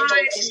mighty name of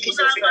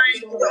Jesus.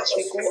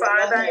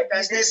 Father, in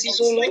the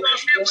name of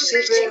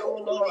Jesus, pray,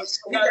 O Lord,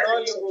 that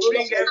Lord, you will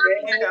bring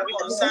everything that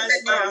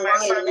concerns me and my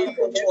family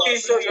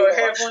into your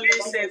heavenly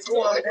safety.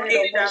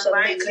 In the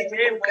mighty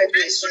name of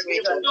Jesus,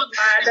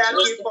 Father,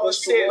 keep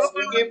us safe,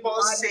 keep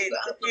us safe,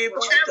 keep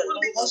us safe.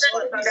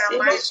 In the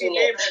mighty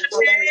name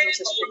of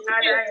Jesus,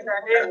 Father, in the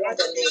name of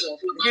Jesus,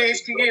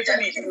 give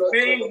me,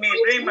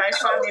 bring my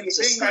family,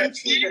 bring my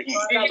children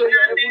into your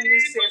heavenly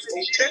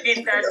safety.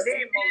 In the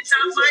name of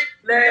Jesus,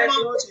 let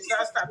no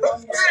disaster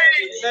come.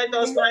 Let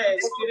us not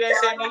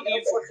experience any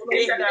evil.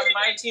 In the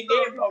mighty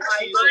name of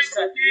Jesus,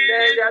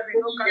 let there be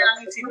no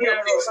calamity near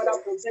us.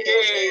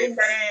 Amen.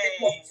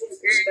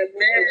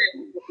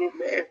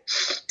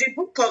 The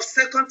book of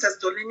 2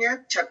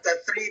 Thessalonians chapter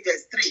 3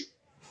 verse 3.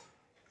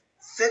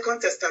 2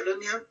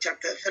 Thessalonians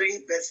chapter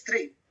 3 verse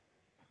 3.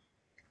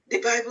 The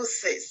Bible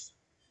says,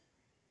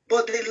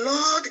 but the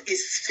Lord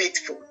is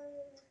faithful,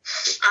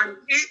 and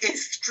he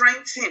is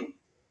strengthening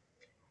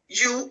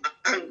you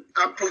and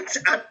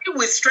he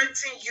will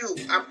strengthen you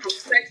and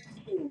protect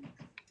you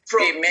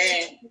from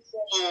Amen.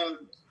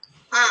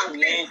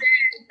 Amen.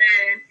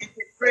 It's a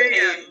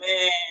prayer.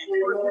 Amen.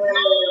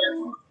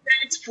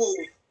 Faithful,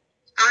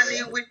 and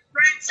he will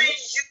strengthen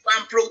you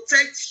and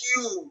protect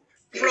you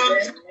from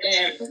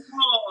evil.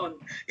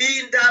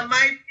 In the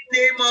mighty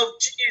name of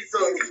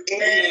Jesus.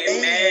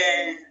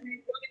 Amen.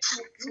 We're going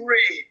to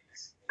pray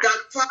that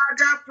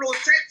Father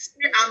protect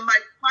me and my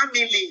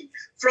family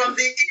from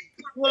the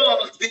evil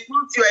ones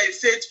because you are a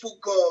faithful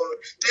God.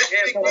 Me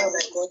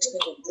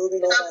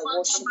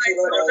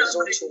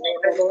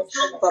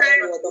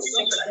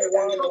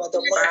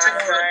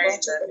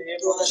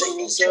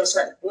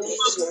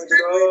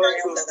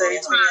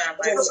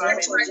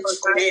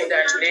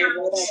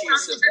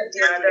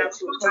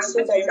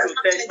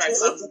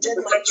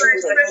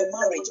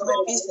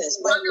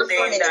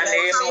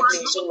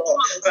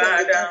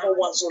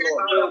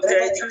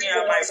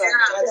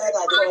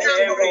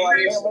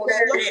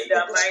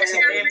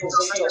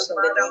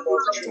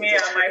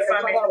and my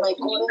family,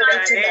 in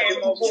the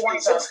name of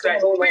Jesus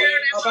Christ,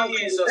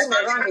 Jesus,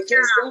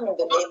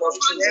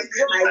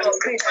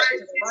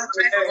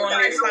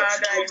 Heavenly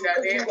Father, in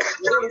the name of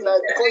Jesus,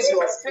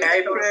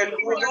 I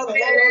pray,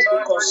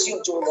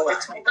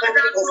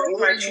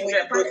 my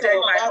children,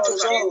 protect my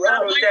husband,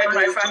 protect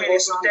my family,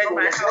 protect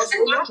my house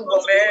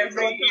from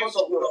every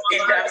evil.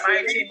 In the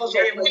mighty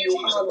name of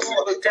Jesus,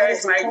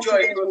 protect my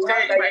joy,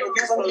 protect my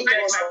peace,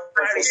 protect my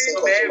marriage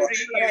from every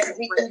evil.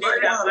 In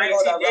the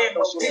mighty name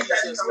of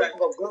Jesus,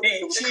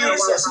 in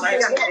Jesus'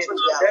 mighty name,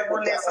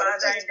 Heavenly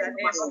Father, in the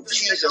name of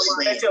Jesus,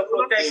 let your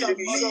protection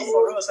be shown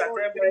for us at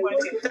every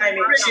point in time.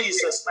 In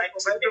Jesus' mighty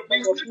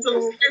name.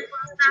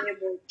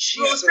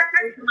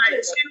 Protect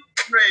my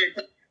children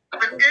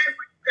and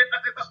every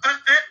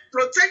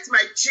protect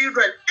my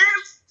children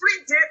every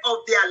day of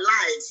their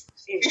lives.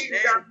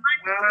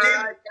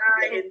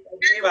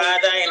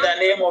 Father, in the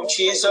name of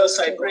Jesus,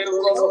 I pray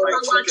over my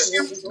children.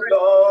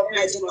 Lord,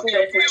 please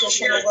protect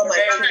protection over my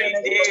children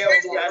every day of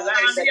their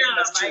lives. Father,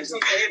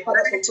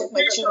 protect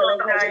my children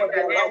every day of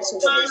their lives in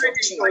the name of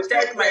Jesus.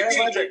 Protect my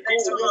children,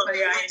 whether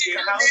they are in the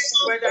house,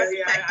 whether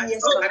they are at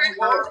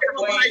work,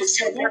 or in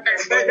school,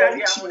 whether they are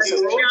on the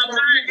road,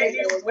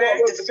 anywhere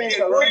defense they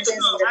go around to them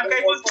in the market,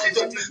 name of to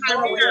Jesus. the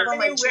Father, mall, wherever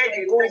my anywhere children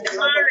they go go, in the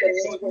land of the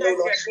living, protect Lord,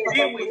 them, Papa, be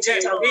with them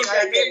protect and in the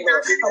guide them, name of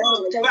Lord. I want to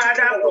Jesus. thank you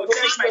Father, for the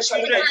protect my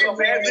especially children for from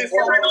bringing them every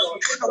home, form of Lord.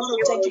 I want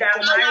to evil. thank In you the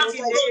for my mighty daughter is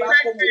name back of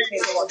home with me,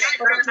 Jesus. Lord.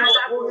 Papa, King of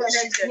Father, glory, as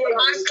protect she's them, here, you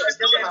Lord. will Protect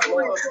sustain them her, from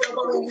Lord. evil.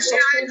 Papa, when you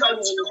sustain her, you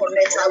will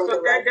connect her with the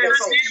right Protect them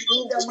person. from In the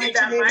evil. In mighty the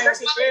name of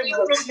mighty name of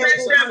Jesus, every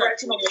Jesus. hand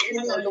acting of the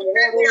enemy on the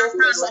world, oh Lord,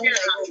 concerning my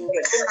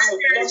children, I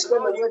bless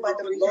them away by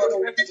the blood of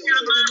Jesus.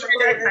 Papa,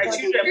 Protect my wherever they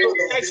children, go, Lord,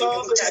 protect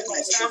all that protect my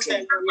concerns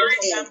children. them. In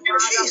the In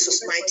Jesus'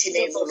 mighty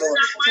name, oh Lord.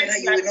 Father,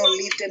 you will not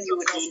leave them, you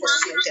will not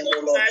forsake them,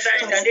 oh Lord. Father,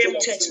 in the Father, name of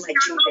protect Jesus. my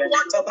children.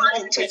 Papa,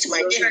 protect my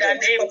In children. the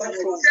name Papa, of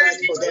provide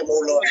for them, oh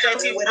Lord. Papa,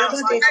 protecting wherever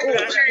us. they go,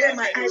 where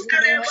my eyes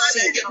cannot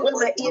see, where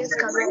my ears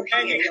cannot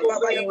hear,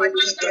 Papa, you will be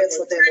there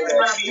for them, oh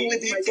Lord. You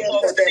will be there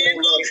for them,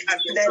 oh Lord.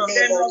 In the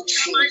name of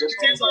Jesus. You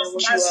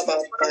are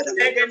our Father.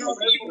 Let them not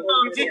be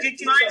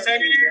fugitives of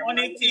any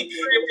humanity. In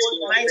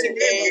the mighty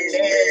name of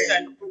Jesus,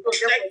 and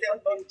protect them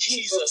from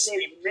Jesus'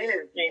 name.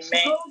 Amen.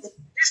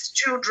 These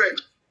children,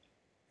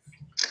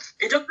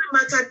 it doesn't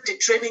matter the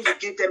training you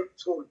give them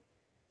at home.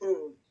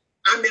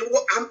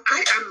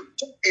 I am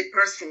a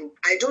person.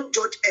 I don't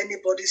judge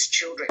anybody's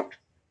children.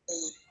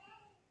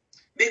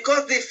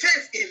 Because the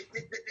faith is,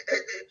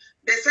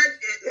 they said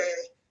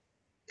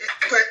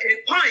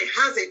a pie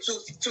has a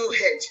two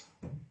head.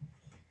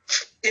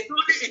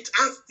 It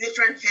has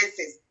different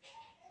faces.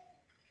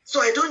 So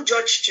I don't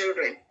judge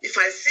children. If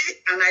I see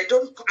and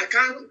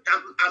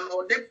I'm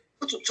unable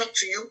to talk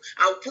to you,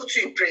 I'll put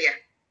you in prayer.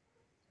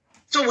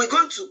 So we're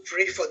going to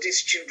pray for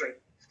these children.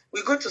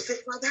 We're going to say,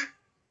 Father,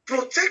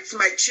 protect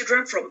my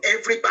children from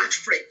every bad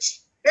friend.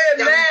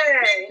 Amen.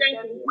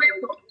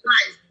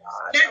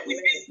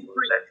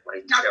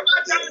 Father,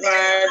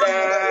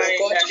 in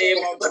the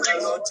name of the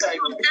Lord, I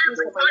protect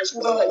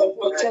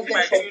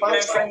them from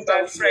bad friends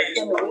that will take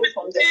them away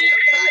from the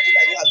path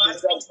that you have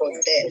designed for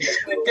them.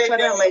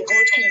 Father, my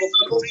God, King of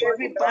glory,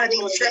 everybody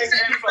is a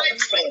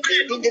bad friend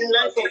in the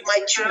life of my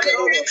children,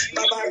 Lord.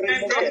 Baba,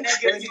 remove them,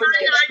 remove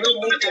them,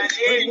 remove them.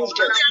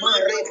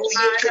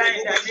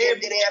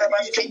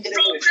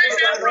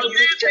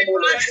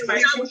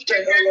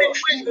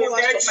 Evil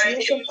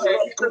association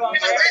corrupt good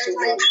manners, O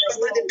Lord.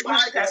 Baba, the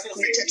path you have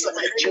created for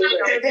my children,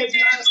 every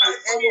path they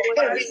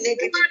follow, every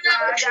negative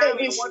path,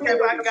 every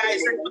spirit of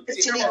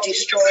destiny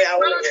destroyer, O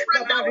Lord.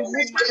 Baba,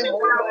 remove them, O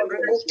Lord,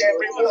 remove them,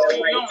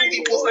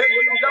 evil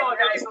remove them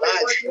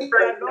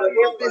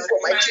from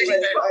my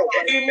children's life,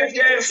 remove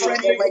evil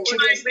friend from my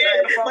children's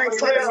life. My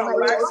Father, my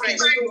God,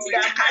 King of glory, I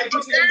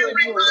depend on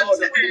you, Lord.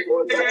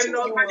 That's you,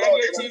 Lord.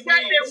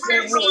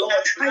 From you, Lord.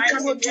 I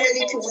cannot do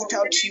anything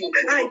without you.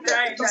 I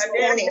pray this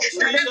morning that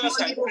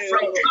every evil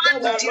friend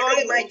that will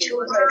derail my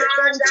children, that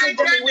will take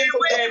them away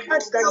from the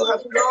path that you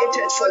have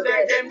created for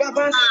them.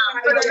 Baba,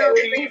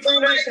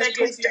 divinely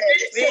separate them.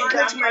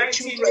 Separate my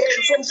children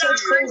from such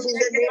friends in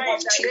the name of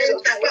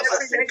Jesus.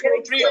 Baba,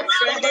 separate them.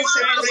 Baba,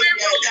 separate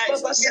them.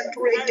 Baba,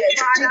 separate them.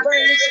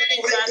 Divinely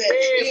separate them.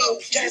 In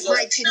the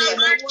mighty name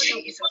of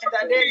Jesus.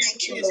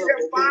 Thank you, Lord.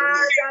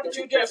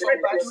 Children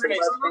from bad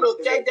friends,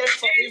 protect them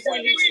from evil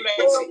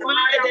influence,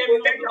 let them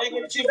not be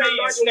negatively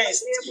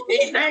influenced.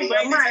 In the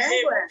mighty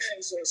name of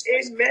Jesus.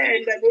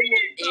 Amen.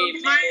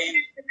 Amen.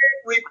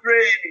 We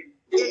pray.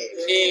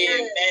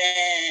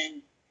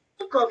 Amen.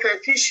 Book of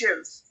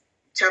Ephesians,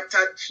 chapter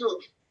 2,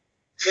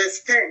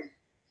 verse 10.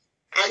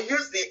 I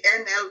use the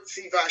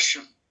NLT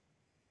version.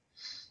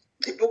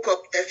 The book of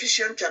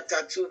Ephesians, chapter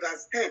 2,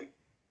 verse 10.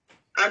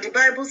 And the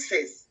Bible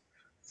says,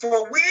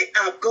 "For we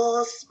are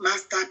God's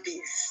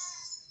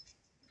masterpiece.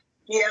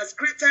 He has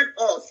created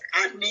us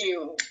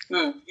anew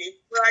in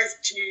Christ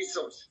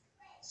Jesus,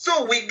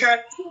 so we can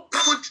do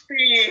good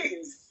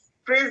things."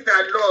 Praise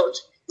the Lord.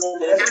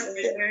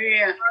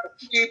 Hallelujah.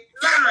 He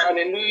planned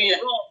Hallelujah.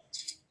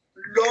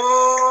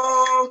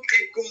 long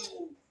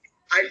ago.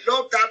 I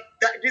love that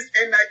this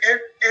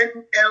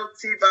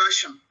NLT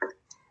version.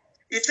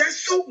 It says,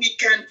 so we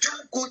can do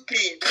good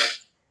things.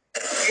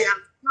 He has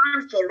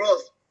planned for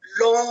us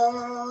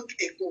long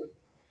ago.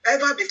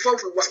 Ever before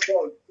we were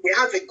born, He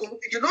has a good.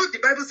 You know, the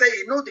Bible says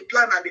He knows the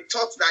plan and the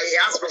thoughts that He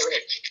has for us.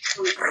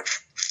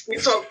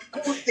 It's a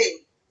good thing.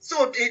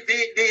 So the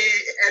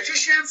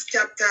Ephesians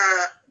chapter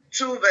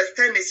 2 verse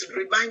 10 is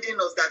reminding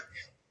us that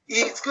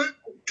He is going to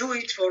do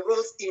it for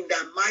us in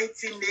the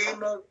mighty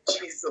name of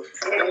Jesus.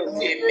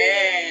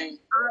 Amen.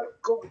 Our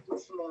God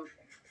this morning,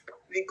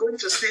 we're going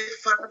to say,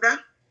 Father,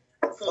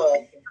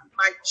 for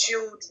my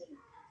children,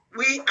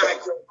 we are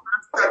your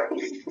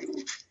masterpiece.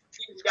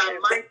 In the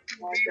mighty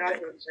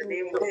the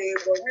name of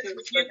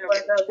Jesus,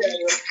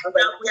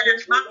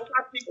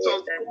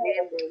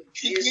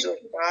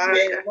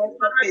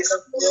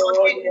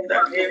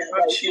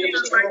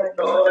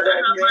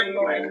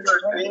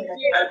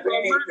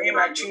 Father,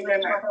 my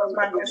children, my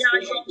husband,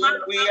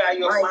 we are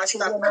your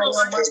masterpiece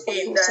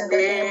in the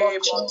name of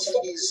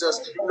Jesus.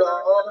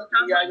 Lord,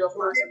 we are your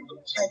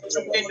masterpiece.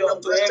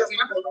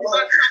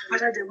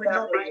 Father, they will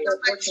not be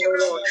watching,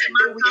 Lord.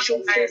 They will show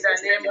faith in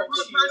the name of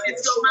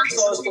Jesus.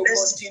 Show us to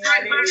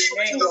continually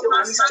remain your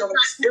wisdom.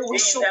 They will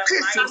show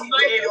faith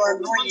in your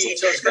anointing.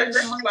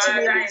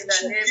 Father, in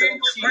the name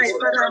of my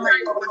Father, my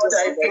God,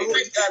 I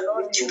pray that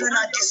Lord, children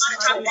are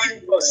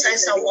designed for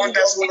signs and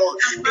wonders, Lord.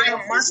 They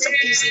are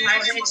masterpieces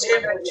in your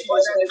hands,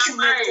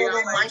 children, God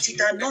Almighty,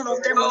 that none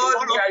of them will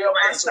follow your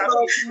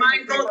masterpiece. My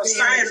God,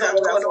 signs of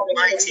God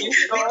Almighty,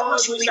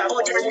 because you will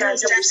order their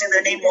steps in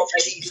the name of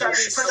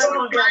Jesus. Father,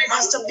 Lord, they are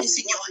masterpieces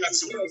in your hands,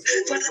 Lord.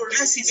 Father,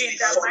 blessings we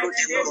follow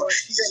them, Lord.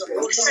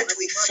 Set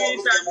we follow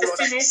them, Lord.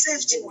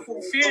 Safety we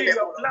fulfill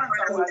your plans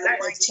in the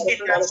mighty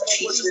name of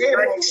Jesus.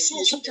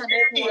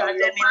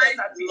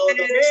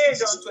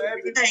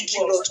 Thank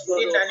you, Lord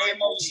God. In the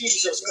name of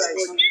Jesus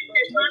Christ.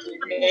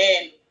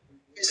 Amen.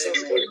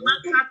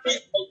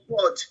 Masterpiece of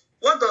God.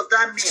 What does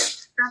that mean?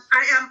 That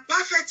I am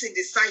perfect in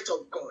the sight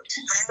of God.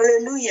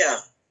 Hallelujah.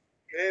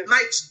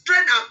 My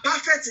children are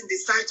perfect in the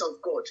sight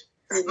of God.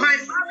 My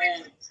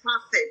marriage is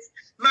perfect.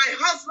 My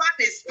husband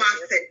is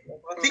perfect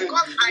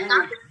because I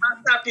have a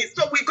masterpiece.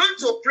 So we're going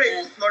to pray,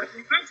 Lord.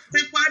 We're going to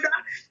say, Father,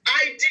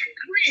 I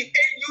decree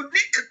a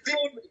unique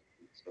glory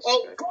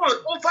of God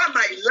over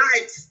my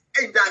life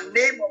in the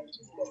name of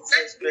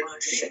Jesus.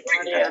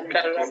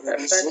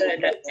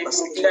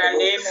 In the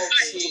name of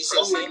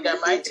Jesus, in the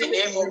mighty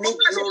name of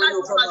glory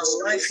over my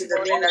life, in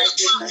the name of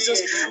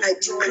Jesus, I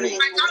decree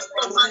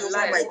glory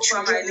over my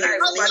children, in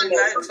the name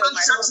of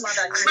Jesus,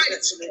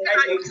 I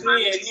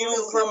decree a new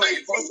over my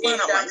husband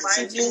and my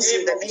siblings,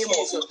 in the name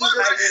of Jesus,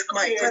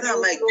 my Father,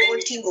 my God,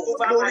 King of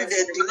glory,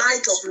 the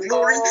light of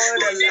glory,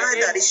 the light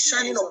that is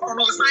shining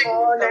upon us,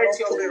 all let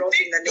your will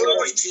in the name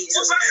of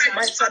Jesus,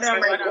 my Father,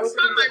 my God,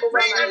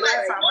 over my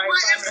life and my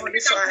family.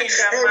 In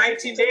the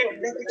mighty name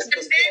of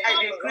Jesus, I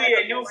decree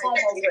a new form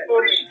of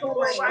glory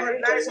over the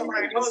lives of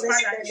my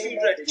husband and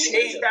children.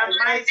 In the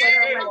mighty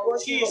name of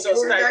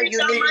Jesus, that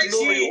you need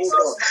glory, O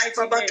Lord.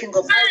 Father, King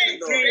of glory,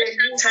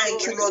 Lord.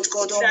 Thank you, Lord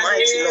God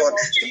Almighty, Lord,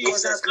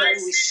 because that glory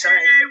will shine.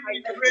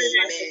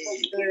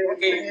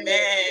 Amen.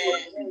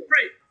 Amen.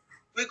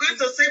 We're going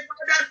to say,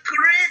 Father,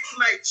 create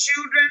my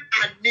children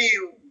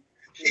anew.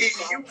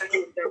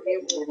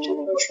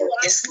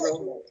 Yes,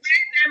 Lord.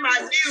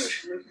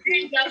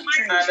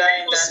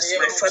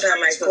 My Father,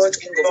 my God,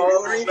 King of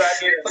glory,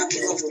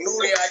 King of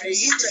glory,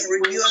 create and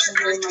renew us in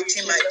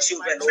my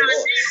children, O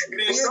Lord.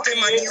 Create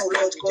them anew,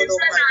 Lord God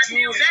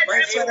Almighty.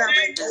 My Father,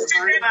 my God,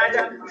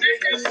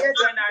 create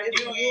and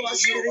renew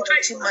us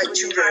in my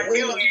children.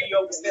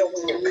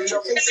 When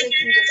your blessed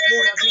King of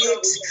glory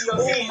create,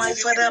 oh my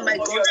Father, my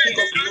God, King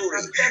of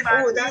glory.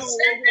 Oh, that's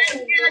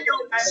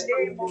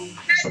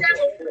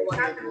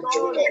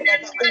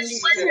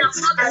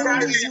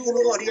only you,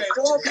 Lord. It's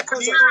all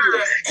because of you.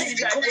 It's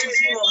because of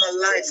you I'm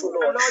alive, oh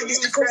Lord. It's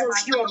because of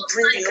you I'm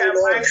breathing, oh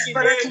Lord.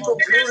 Father, King of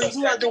glory,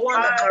 you are the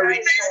one that can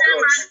renew,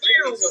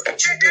 oh Lord.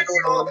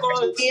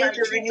 Create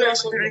a renewal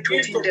spirit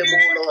within them,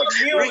 oh Lord.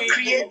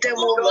 Recreate them,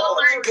 oh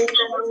Lord. In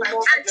the name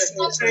of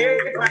Jesus.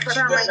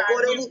 Father, my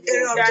God, any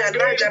area of their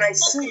life that I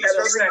see that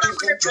doesn't give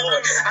them joy,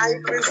 I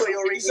pray for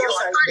your renewal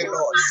today,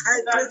 Lord.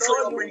 I pray for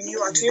your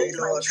renewal today,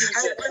 Lord.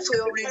 I pray for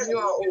your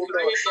renewal, oh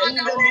Lord. In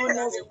the name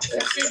of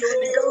Jesus.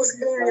 Those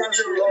areas,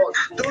 oh Lord.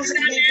 Those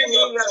living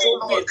areas, oh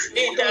Lord.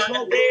 It does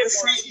not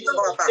glorify you,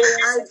 Baba.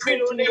 I pray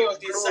to your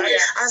glory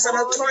as an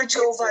authority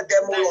over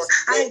them, oh Lord.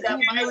 I give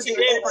you the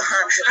upper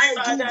hand. I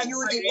give you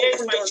the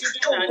open doors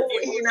to go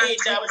in and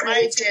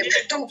create them,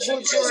 to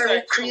go to and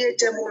recreate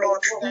them, oh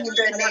Lord. In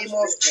the name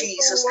of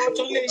Jesus.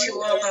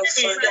 You are my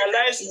Father.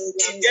 In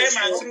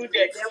Jesus' name.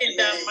 In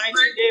the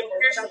mighty name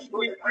of Jesus.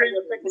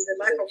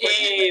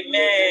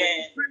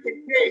 Amen.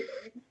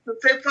 To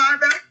say,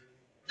 Father,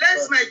 let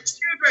my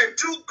children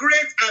do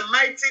great and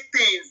mighty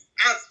things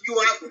as you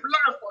have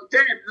planned for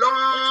them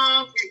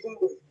long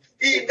ago.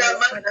 In the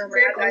mighty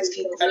name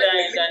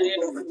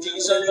of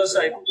Jesus,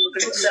 I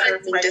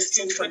pray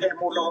destined for them,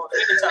 O Lord.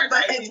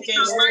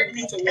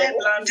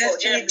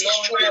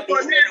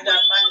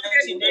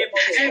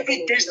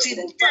 Every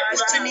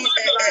destiny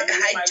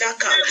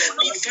hijacker,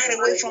 be far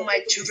away from my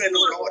children,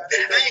 O Lord.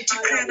 I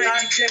declare and I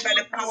declare by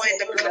the power in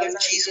the blood of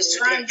Jesus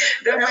today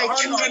that my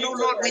children, O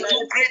Lord, will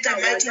do great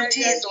and mighty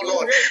things, O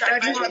Lord,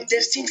 that you have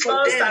destined for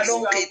them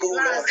long ago,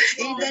 Lord.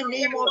 In the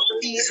name of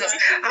Jesus,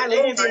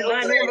 along the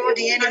line, O Lord,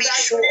 the enemy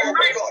show up.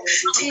 oh Lord.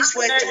 Things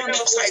were turned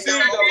upside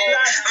down, oh Lord.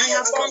 I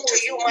have come to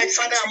you, my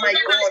Father and my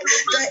God,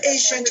 the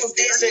ancient of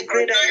days, the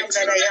great I am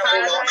that I am,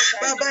 oh Lord.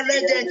 Baba,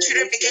 let them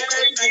children begin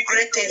to do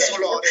great things, oh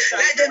Lord.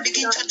 Let them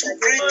begin to do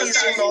great things,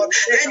 oh Lord.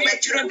 Let my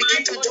children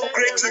begin to do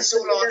great things,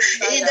 oh Lord.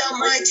 In the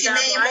mighty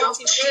name of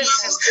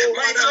Jesus,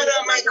 my Father,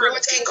 my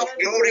God, King of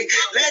glory.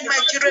 Let my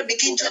children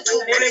begin to do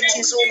great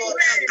things, oh Lord.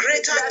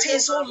 Greater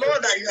things, oh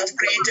Lord, that you have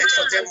created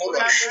for them, oh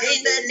Lord.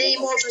 In the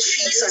name of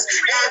Jesus,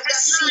 every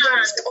seed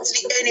of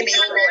the enemy,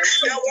 oh Lord,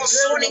 that was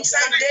sown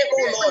inside them,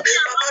 oh Lord.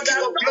 Baba,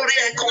 King of glory,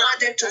 I command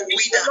them to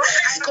wither.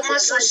 I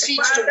command some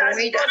seeds to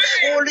wither.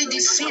 Only the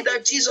seed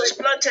that Jesus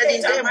planted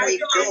in them will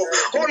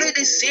grow. Only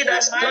the seed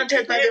that's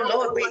planted by the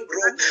Lord will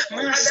grow.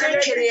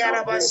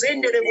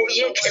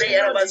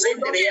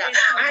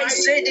 I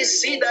say the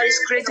seed that is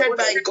created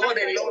by God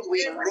alone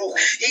will grow.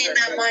 In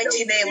the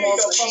mighty name of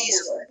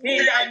Jesus.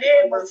 In the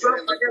name of God,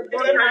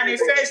 they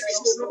manifest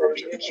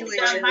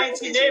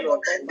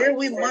Then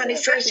we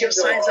manifest your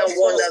signs and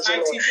wonders, O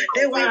Lord.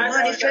 Then we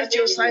manifest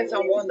your signs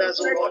and wonders,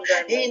 O Lord.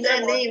 In the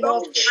name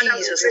of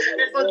Jesus.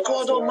 Lord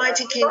God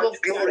Almighty, King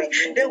of glory.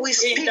 Then we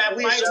speak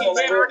wisdom of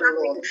God,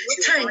 O Lord.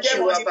 Thank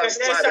you, Abba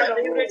Father.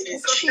 In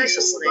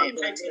Jesus' name.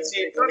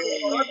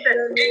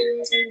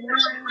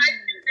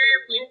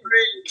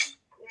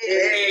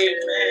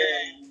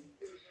 Amen.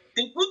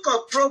 The book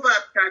of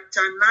Proverbs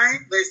chapter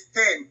 9 verse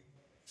 10.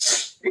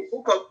 The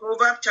book of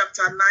Proverbs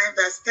chapter 9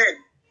 verse 10.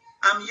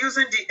 I'm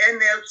using the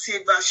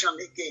NLT version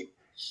again.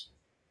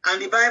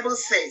 And the Bible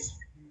says,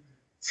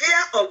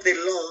 fear of the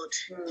Lord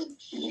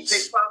is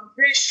the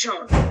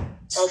foundation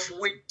of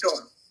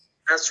wisdom.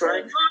 That's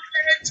right.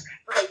 Knowledge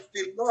of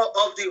the law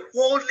of the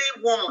Holy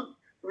One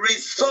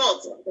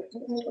results in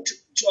good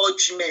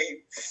judgment.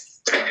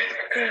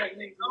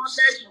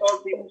 Knowledge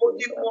of the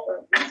Holy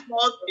One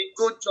results in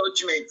good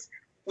judgment.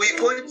 We're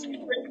going to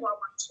pray for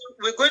our children.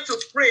 We're going to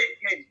pray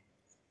again.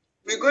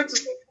 We're going to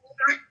say,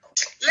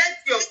 let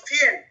your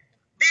fear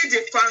be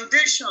the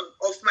foundation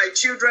of my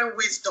children's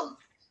wisdom.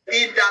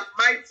 In the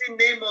mighty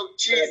name of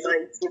Jesus.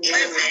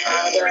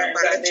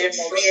 Father, let your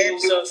fear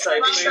be the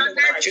foundation of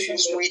my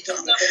children's wisdom.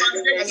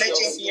 And let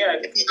your fear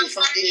be the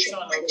foundation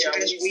of my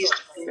children's wisdom.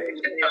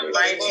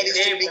 Mighty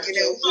name of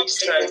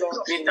Jesus Christ,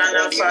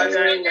 eternal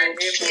Father, in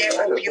the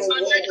fear of your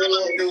word, O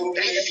Lord.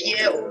 That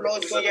fear, O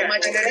Lord God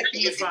Almighty, let it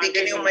be the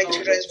beginning of my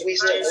children's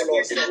wisdom, O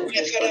Lord.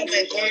 My Father,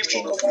 my God,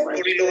 King of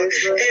glory, Lord.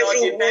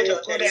 Every word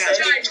of God that has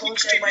been taught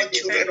to my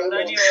children, O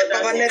Lord.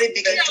 Baba, let it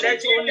begin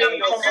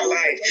to come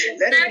alive.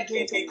 Let it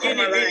begin to come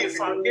alive. The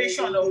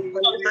foundation of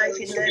life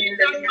in them in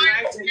the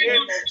mighty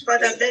name.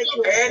 Father, let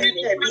your fear be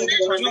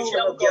the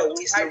foundation of their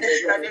wisdom.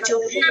 Let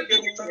your fear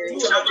be the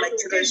foundation of my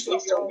children's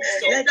wisdom.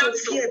 Let your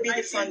fear be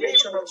the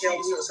foundation of their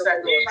wisdom,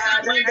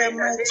 Lord. In the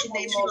mighty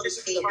name of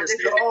Jesus,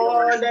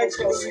 Lord, let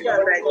your fear,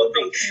 Lord, I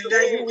pray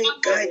that you will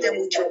guide them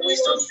with your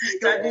wisdom.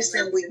 Your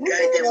wisdom will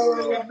guide them,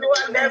 Lord.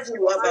 Thank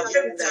you, Abba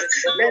Father.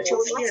 Let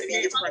your fear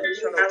be the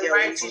foundation of their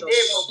wisdom. In the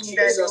name of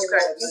Jesus.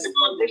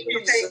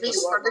 Thank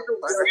you, Abba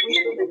Father.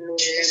 In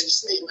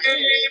Jesus' name.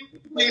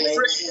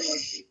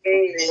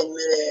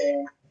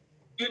 Amen.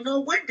 You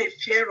know, when the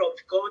fear of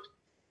God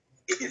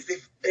is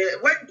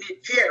when the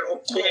fear of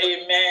God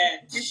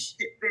is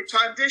the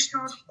foundation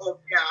of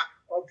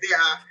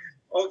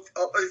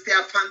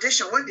their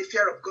foundation. When the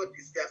fear of God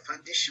is their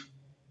foundation,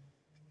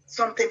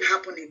 something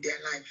happened in their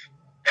life.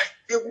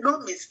 They will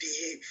not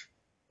misbehave.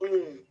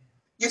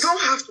 You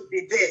don't have to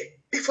be there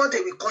before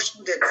they will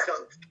caution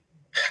themselves.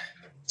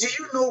 Do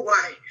you know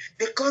why?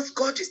 Because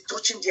God is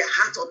touching their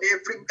heart on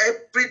every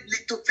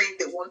little thing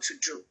they want to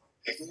do.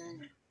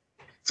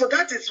 So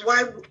that is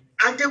why,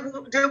 and they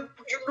will,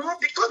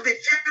 because the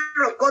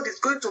fear of God is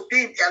going to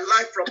be in their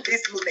life from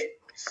this moment,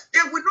 they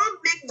will not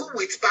mingle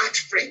with bad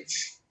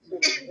friends.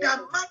 In the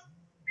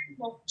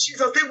name of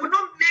Jesus, they will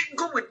not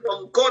mingle with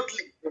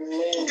ungodly.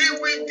 They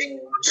will be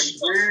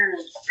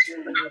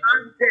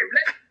around them.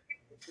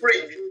 Let's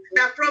pray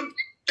that from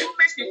the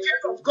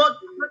fear of God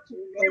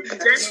Father,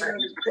 in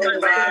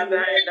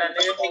the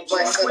name of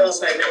my Father,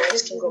 my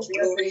God, King of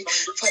glory,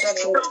 Father,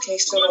 King of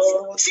kings, Lord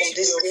of lords, from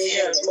this day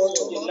henceforth,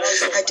 O Lord,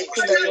 I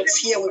decree that your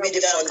fear will be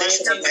the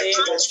foundation of my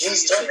children's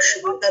wisdom,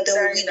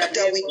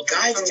 that we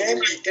guide them,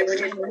 that we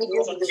will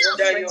mingle with the wrong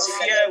friends,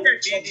 fear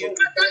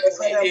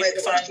will be the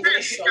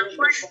foundation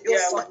of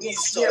their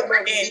wisdom.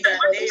 In the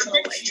name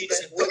of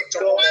Jesus,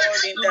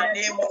 Lord, in the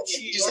name of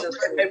Jesus,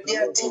 they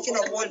are thinking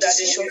of what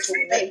decision to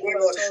make, O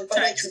Lord,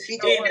 Father, it will be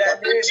the one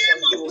that comes from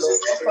you, Lord.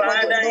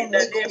 Father, in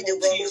the name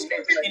of Jesus,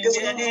 in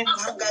the name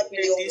of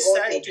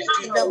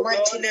the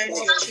mighty name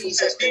of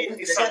Jesus,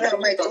 Father,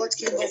 my God,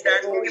 King of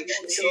glory,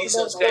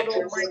 Lord God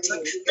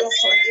Almighty, your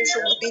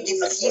foundation will be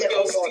the fear,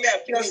 O Lord.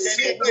 Your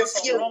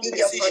fear will be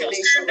their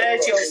foundation, O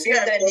Lord. In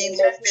the name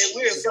of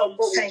Jesus.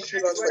 Thank you,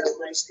 Lord, for the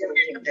Holy Spirit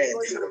in them.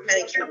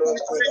 Thank you, Lord,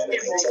 for the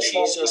Almighty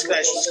Jesus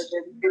Christ.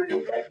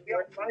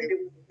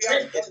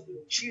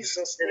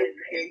 Jesus'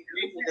 name.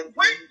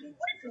 When the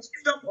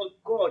wisdom of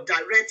God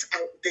directs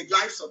the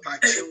lives of our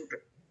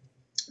children,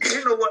 do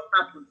you know what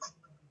happens?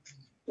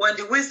 When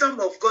the wisdom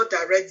of God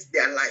directs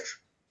their life,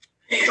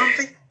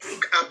 something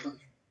will happen.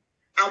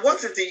 And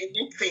what is the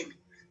unique thing?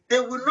 They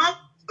will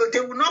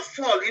not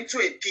fall into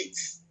a pit.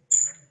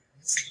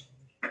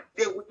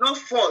 They will not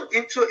fall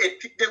into a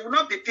pit. They will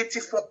not be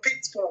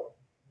pitfall.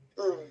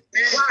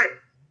 Why?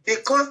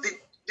 Because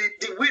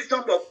the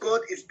wisdom of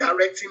God is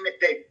directing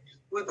them.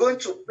 We're going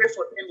to pray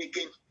for them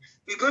again.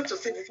 We're going to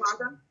say,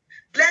 Father,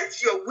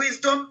 let your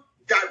wisdom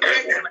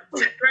direct my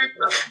children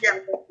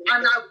here,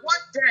 and I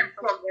want them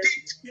from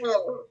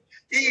pitfall.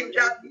 In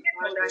the name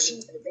of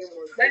Jesus.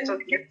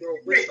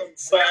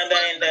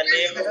 Father, in the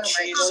name of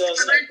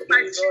Jesus, I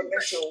pray, Lord,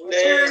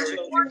 let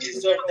your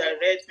wisdom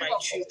direct my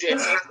children.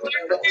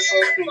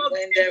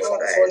 Prevent them from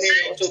falling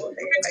into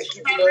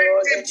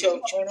Lord, let your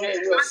children,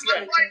 your fear,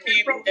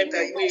 keep them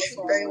away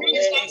from any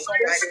form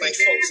of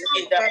pitfalls.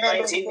 In the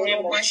mighty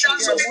name of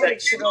Jesus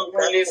Christ.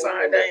 Holy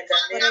Father,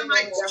 in the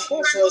name of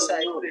Jesus,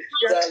 I pray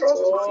that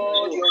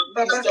Lord, your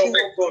wisdom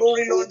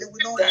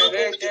will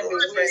direct them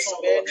away from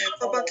any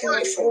form of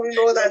pitfall.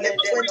 Lord, and let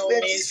them not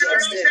miss your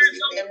steps.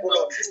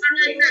 Lord,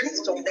 in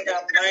the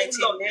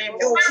mighty name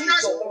of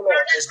Jesus, Lord,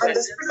 and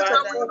the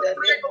Father, in the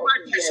name of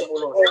Jesus,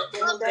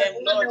 uphold them,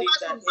 Lord, in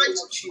the name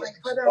of Jesus,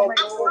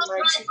 uphold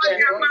my children,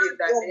 Lord, in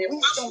the name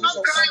of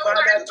Jesus,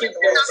 Father, keep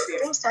them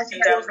safe, in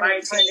the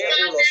mighty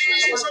name of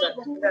Jesus,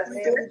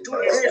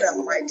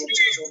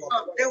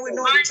 They will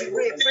not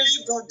derail. Friends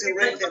will not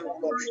derail them,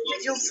 Lord.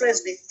 If your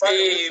friends be far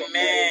away from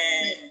them,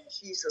 in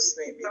Jesus'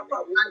 name.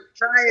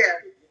 Isaiah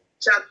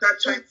chapter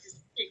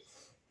 26.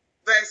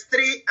 Verse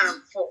 3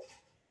 and 4.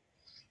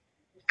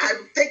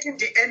 I'm taking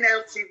the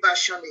NLT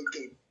version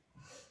again.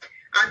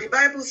 And the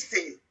Bible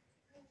says,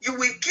 you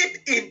will keep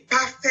in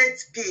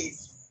perfect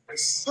peace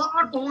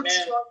all who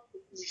trust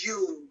in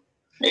you.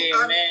 Amen.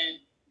 And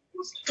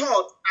whose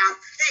thoughts are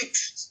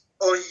fixed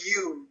on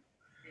you.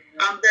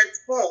 And verse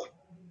 4,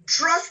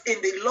 trust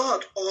in the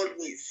Lord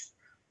always,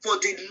 for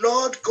the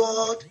Lord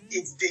God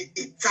is the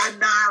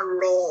eternal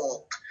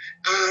rock.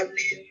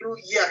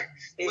 Hallelujah.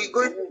 We're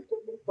going to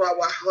pray for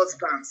our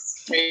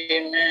husbands.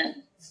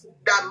 Amen.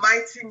 The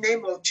mighty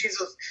name of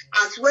Jesus,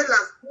 as well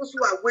as those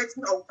who are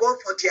waiting on God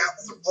for their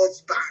own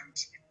husband.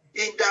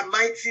 In the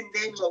mighty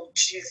name of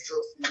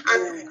Jesus. And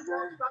the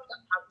husbands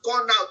that have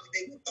gone out,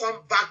 they will come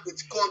back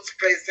with God's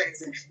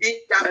presence. In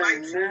the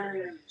mighty name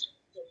of Jesus.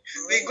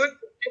 We're going to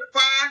say,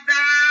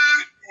 Father,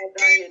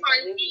 keep my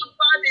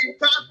husband in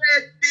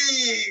perfect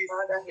peace.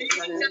 Father, in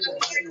the name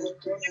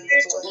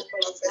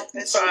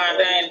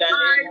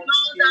of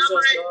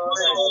Jesus,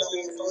 Lord,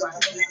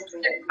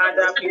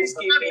 Father, please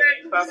keep me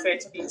in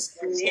perfect peace.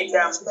 In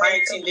the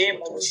mighty name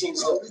of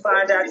Jesus,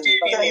 Father, keep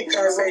me in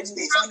perfect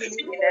peace.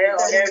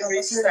 On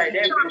every side,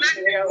 every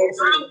area of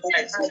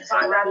life,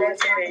 Father, let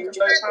him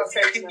enjoy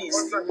perfect peace.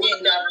 In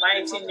the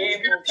mighty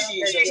name of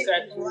Jesus,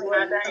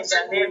 Father, in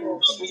the name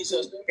of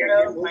Jesus,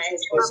 help my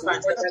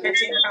husband, let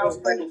him have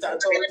peace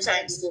at all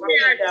times. In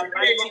the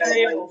mighty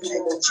name of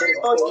Jesus,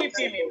 Lord, keep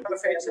him in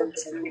perfect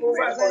peace.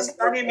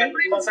 Concerning me,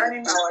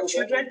 concerning our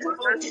children,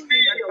 Lord, keep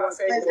him in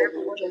perfect peace.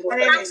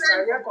 Concerning his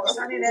career,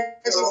 concerning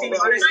everything in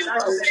his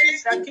life, that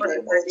keep him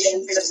in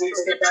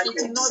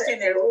perfect.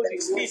 Nothing erode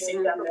his peace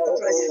in the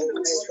Lord,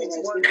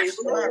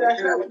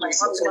 help my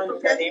husband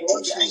in the name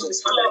of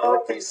Jesus.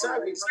 Lord,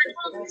 preserve his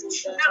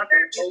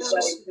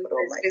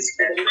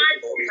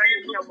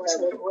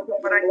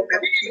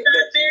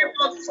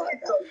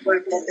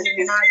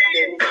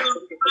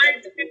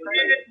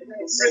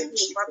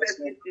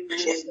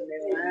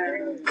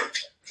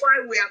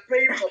Why we are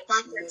praying for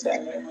perfect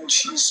in the name of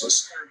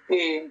Jesus.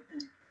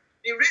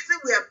 The reason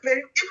we are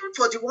praying, even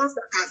for the ones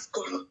that has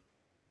gone,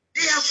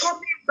 they are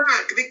coming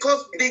back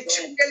because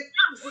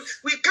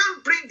we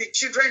can't bring the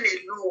children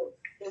alone.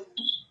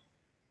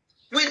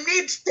 We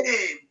need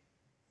them,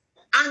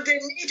 and they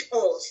need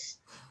us.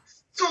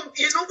 So,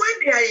 when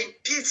they are in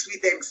peace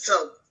with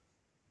themselves,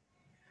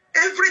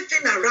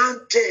 everything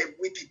around them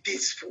will be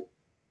peaceful.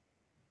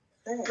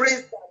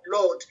 Praise the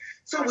Lord.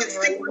 So we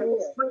stick with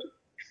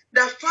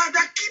the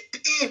Father,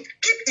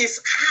 keep his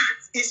heart,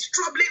 his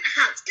troubling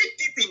heart, keep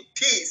it in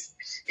peace.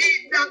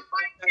 In the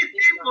mighty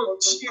name of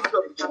Jesus,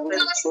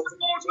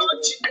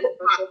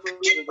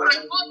 keep my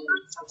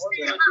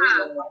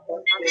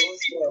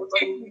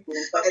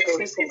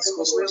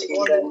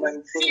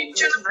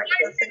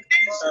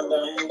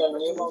in the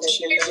name of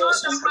Jesus,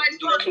 I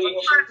decree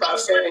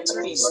perfect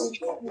peace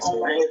on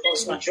my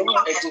husband.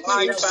 I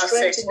decree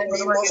perfect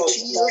peace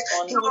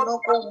on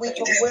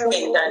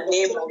in the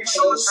name of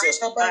Jesus.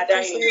 Father,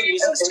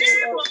 increase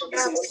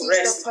his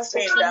rest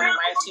in the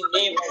mighty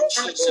name of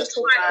Jesus.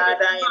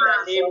 Father, in the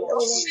name of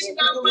Jesus,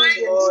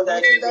 Lord, I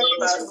decree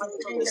perfect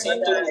peace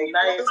into the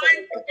life of my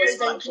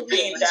husband.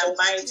 In the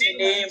mighty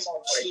name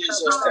of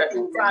Jesus,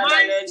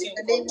 Father, let him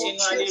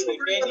continually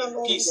remain in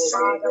peace.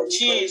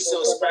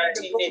 Jesus,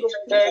 mighty name,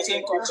 let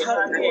him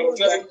continually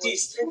enjoy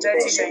peace. Let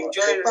him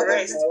enjoy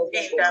rest.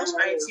 In the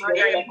mighty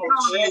name of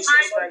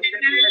Jesus,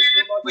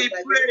 we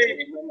pray.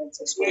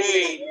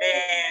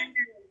 Amen.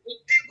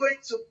 We're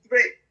going to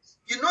pray.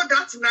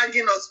 That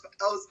nagging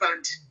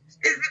husband.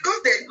 It's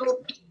because there's no.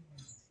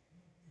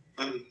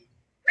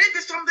 Maybe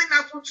something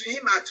happened to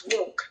him at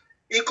work.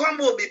 You come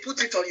home, you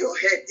put it on your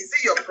head. Is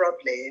it your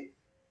problem?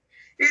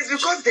 It's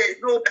because there's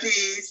no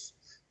peace.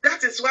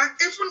 That is why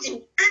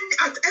even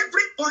at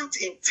every point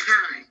in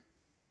time,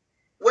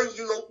 when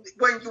you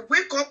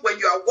wake up, when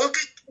you are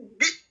walking,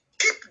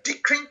 keep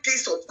decreeing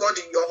peace of God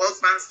in your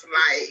husband's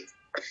life.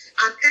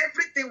 And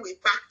everything will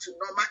back to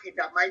normal in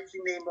the mighty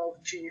name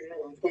of Jesus.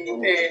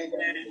 Amen.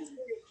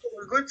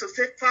 We're going to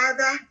say,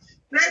 Father,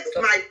 let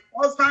my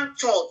husband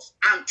thoughts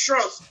and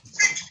trust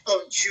fix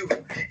on you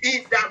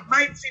in the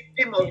mighty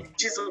name of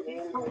Jesus.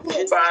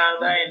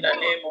 Father, in the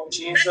name of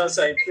Jesus,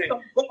 I pray.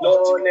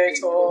 Lord,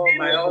 let all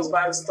my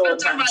husband's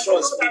thoughts and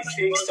trust be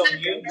fixed on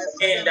you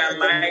in the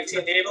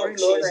mighty name of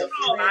Jesus.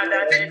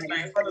 Father, let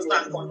my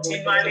husband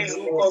continually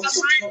look up to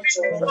you,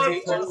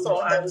 the author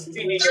and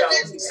finisher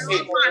of his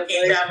faith,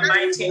 in the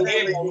mighty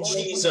name of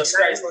Jesus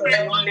Christ.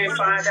 Heavenly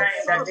Father,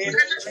 in the name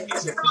of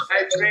Jesus,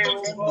 I pray,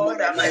 oh God,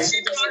 that my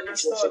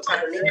husband's thoughts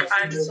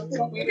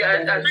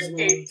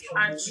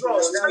and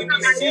trust will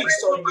be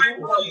fixed on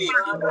you only.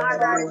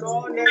 Father,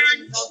 Lord, let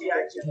him not be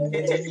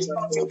agitated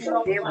because he will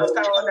not go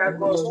after other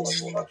gods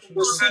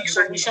to seek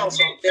solution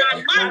from them.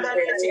 Father,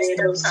 let his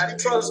thoughts and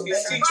trust be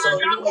fixed on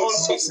you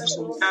always.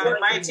 In the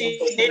mighty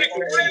name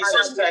of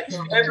Jesus Christ.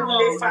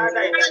 Heavenly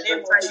Father, in the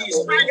name of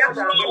Jesus,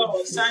 whatever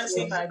concerns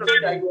him, I pray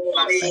that you will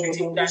perfect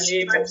in the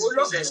name of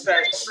Jesus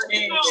Christ.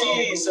 In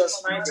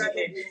Jesus' mighty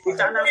name.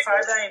 Eternal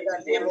Father, in the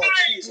name of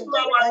Jesus.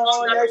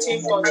 Oh, let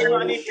him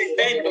continually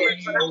depend on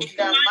you in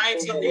the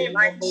mighty name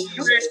of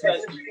Jesus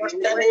Christ. In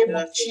the name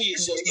of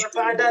Jesus.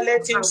 Father,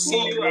 let him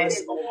see you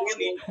as all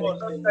in all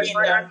in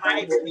the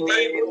mighty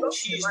name of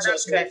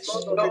Jesus Christ.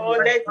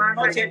 Lord, let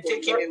nothing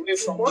take him away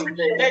from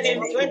you. Let him,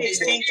 when he's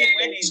thinking,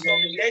 when he's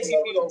talking, let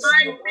it be of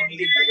you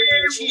only. In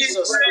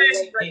Jesus'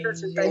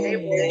 mighty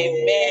name.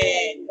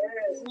 Amen.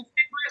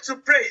 To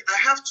pray. I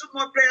have 2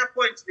 more prayer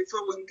points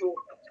before we go.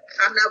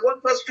 And I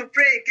want us to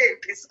pray again.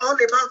 It's all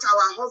about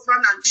our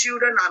husband and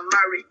children and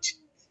marriage.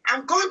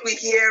 And God will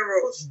hear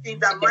us in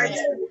the mighty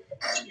name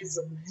of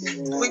Jesus.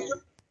 We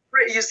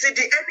pray. You see,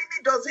 the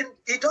enemy doesn't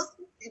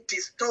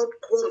disturb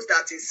homes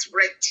that is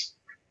wrecked.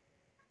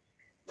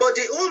 But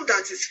the home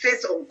that is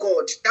faced on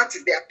God, that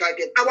is their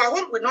target. Our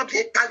home will not be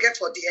a target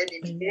for the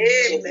enemy.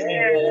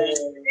 Amen.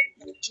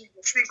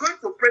 We're going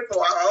to pray for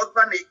our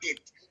husband again.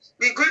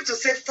 We're going to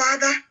say,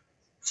 Father,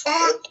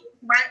 all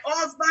my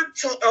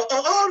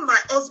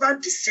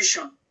husband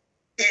decision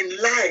in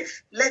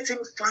life, let him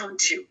find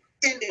you.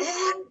 In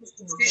all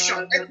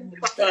decision,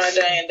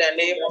 Father, in the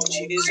name of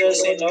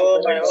Jesus, in all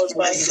my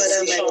husband's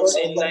decisions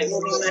in life,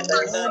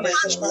 my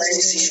husband's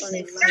decision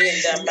in life, in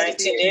the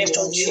mighty name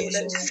of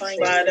Jesus,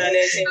 Father,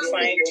 let him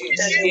find you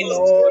in in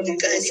all the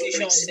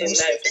decisions in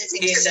life,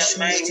 in the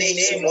mighty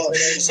name of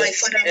Jesus. My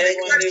Father, my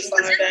Heavenly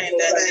Father, in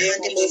the name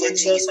of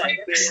Jesus, I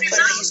pray.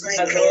 Father, he's my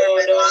God,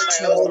 Lord, all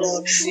my oh husband's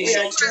Lord, we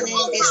are decisions,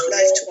 joining this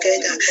life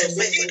together.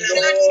 My Father,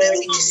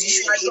 every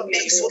decision he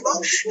makes, oh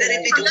Lord, let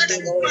it be the one that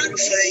will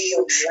glorify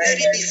you.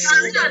 Let it be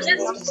found in the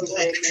word of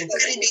God.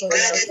 Let it be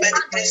guided by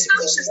the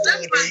principles of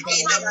God.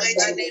 In the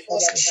mighty name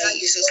of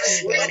Jesus. My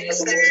Lord and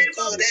my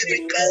God,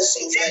 every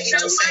counsel of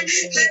Ahithophel,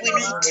 he will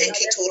not take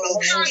it, oh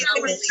Lord. He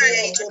will not hear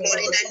it, oh Lord,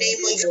 in the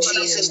name of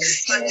Jesus.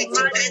 He will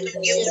depend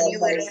on you and you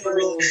alone, oh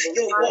Lord.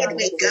 Your word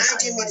will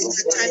guide him even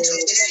in times of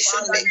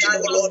decision making,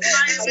 oh Lord.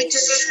 Every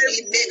decision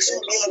he makes,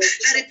 oh Lord,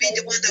 let it be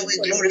the one that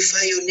will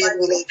glorify your name,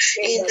 oh Lord.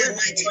 In the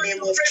mighty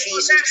name of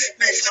Jesus.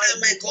 My Father,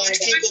 my God,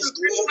 King of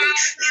glory,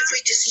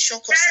 every decision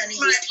concerning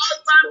his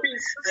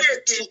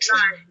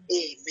children.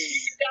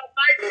 Amen. in the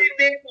mighty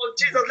name of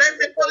Jesus, let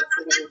the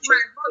Father let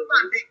my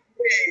husband be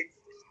great.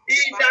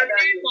 In the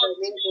name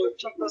of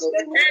Jesus,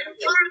 empower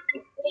me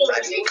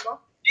fully.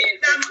 In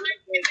the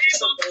mighty name of Jesus,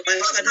 my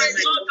Lord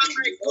and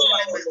my God,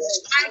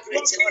 I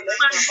commit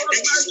my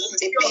husband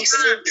to your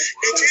hand.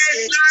 Let his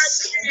head be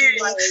sound,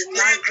 O Lord.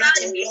 Father, grant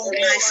him long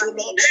life, O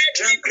Lord.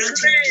 Grant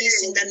him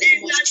peace in the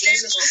name of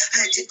Jesus.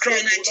 I decree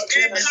and I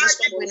declare my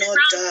husband will not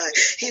die.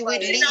 He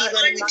will live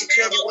and we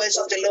declare the words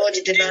of the Lord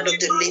in the land of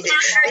the living.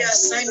 The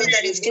assignment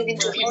that you've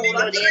given to him, O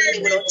Lord, the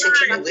enemy will not take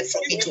him away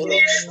from it, O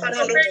Lord.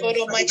 Father, Lord God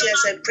Almighty,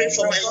 as I pray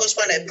for my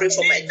husband, I pray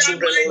for my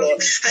children, O Lord.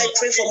 I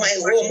pray for my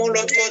home, O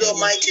Lord God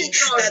Almighty,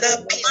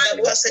 that peace that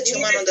passes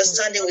human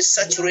understanding will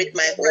saturate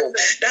my home.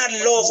 That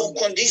love,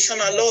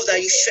 unconditional love that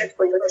you shed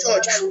for your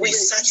church will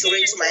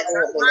saturate my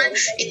home, O Lord.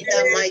 In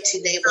the mighty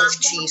name of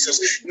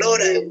Jesus.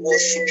 Lord, I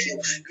worship you.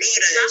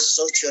 Lord, I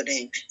exalt your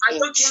name.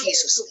 In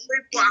Jesus'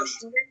 name.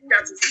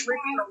 That is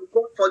waiting on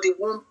God for the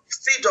womb,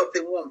 seed of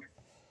the womb.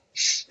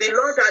 The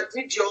Lord that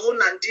did your own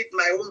and did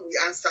my own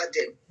will answer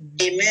them.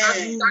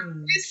 Amen.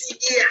 And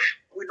this year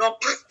will not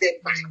pass them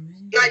by.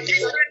 Like this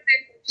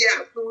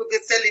year, we will be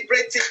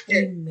celebrating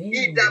them.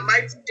 In the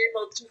mighty name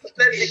of Jesus,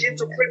 let's begin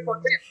to pray for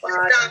them.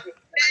 Father,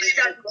 let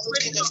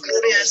King of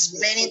glory, as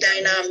many that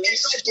in our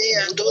midst today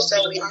and those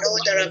that we know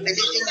that are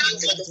believing you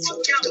for the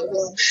fruit of the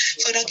womb.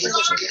 Father, King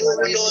of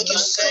glory, Lord, you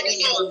said in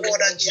your word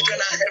that children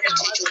are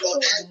heritage, O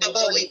Lord.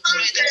 Baba, we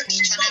pray that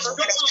each and every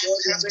one of us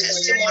will have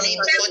testimony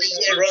before the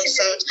year runs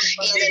out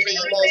in the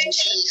name of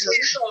Jesus.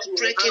 We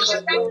pray, King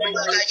of glory,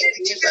 Lord, that you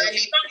will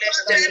divinely bless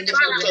them with the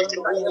fruit of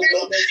the womb, O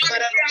Lord.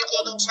 Father, Lord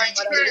God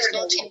Almighty, there is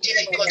nothing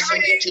difficult for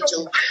you to do.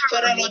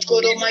 Father, Lord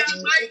God Almighty,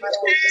 you did it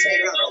for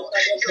Pharaoh.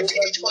 You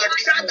did it for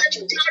Elizabeth.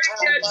 You did it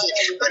for me.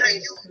 Father,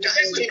 you that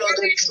still on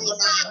the throne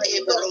are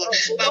able, Lord.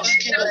 Baba,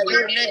 King of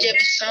glory, let there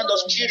be sound of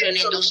children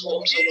in those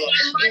homes, O Lord.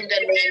 In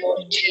the name of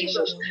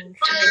Jesus.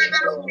 Thank you,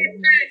 Lord.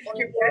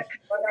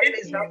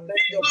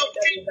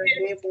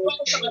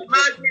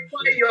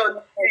 Magnify your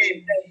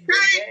name.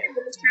 Thank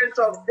you, Ancient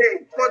of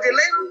Days. For the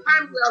little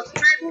time we have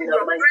spent in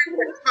your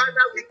presence,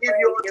 Father, we give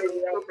you all the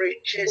glory.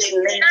 Thank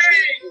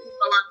you,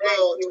 our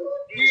God. In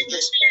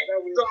Jesus'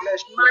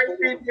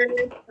 mighty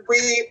name,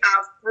 we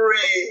are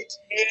prayed.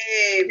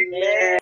 Amen.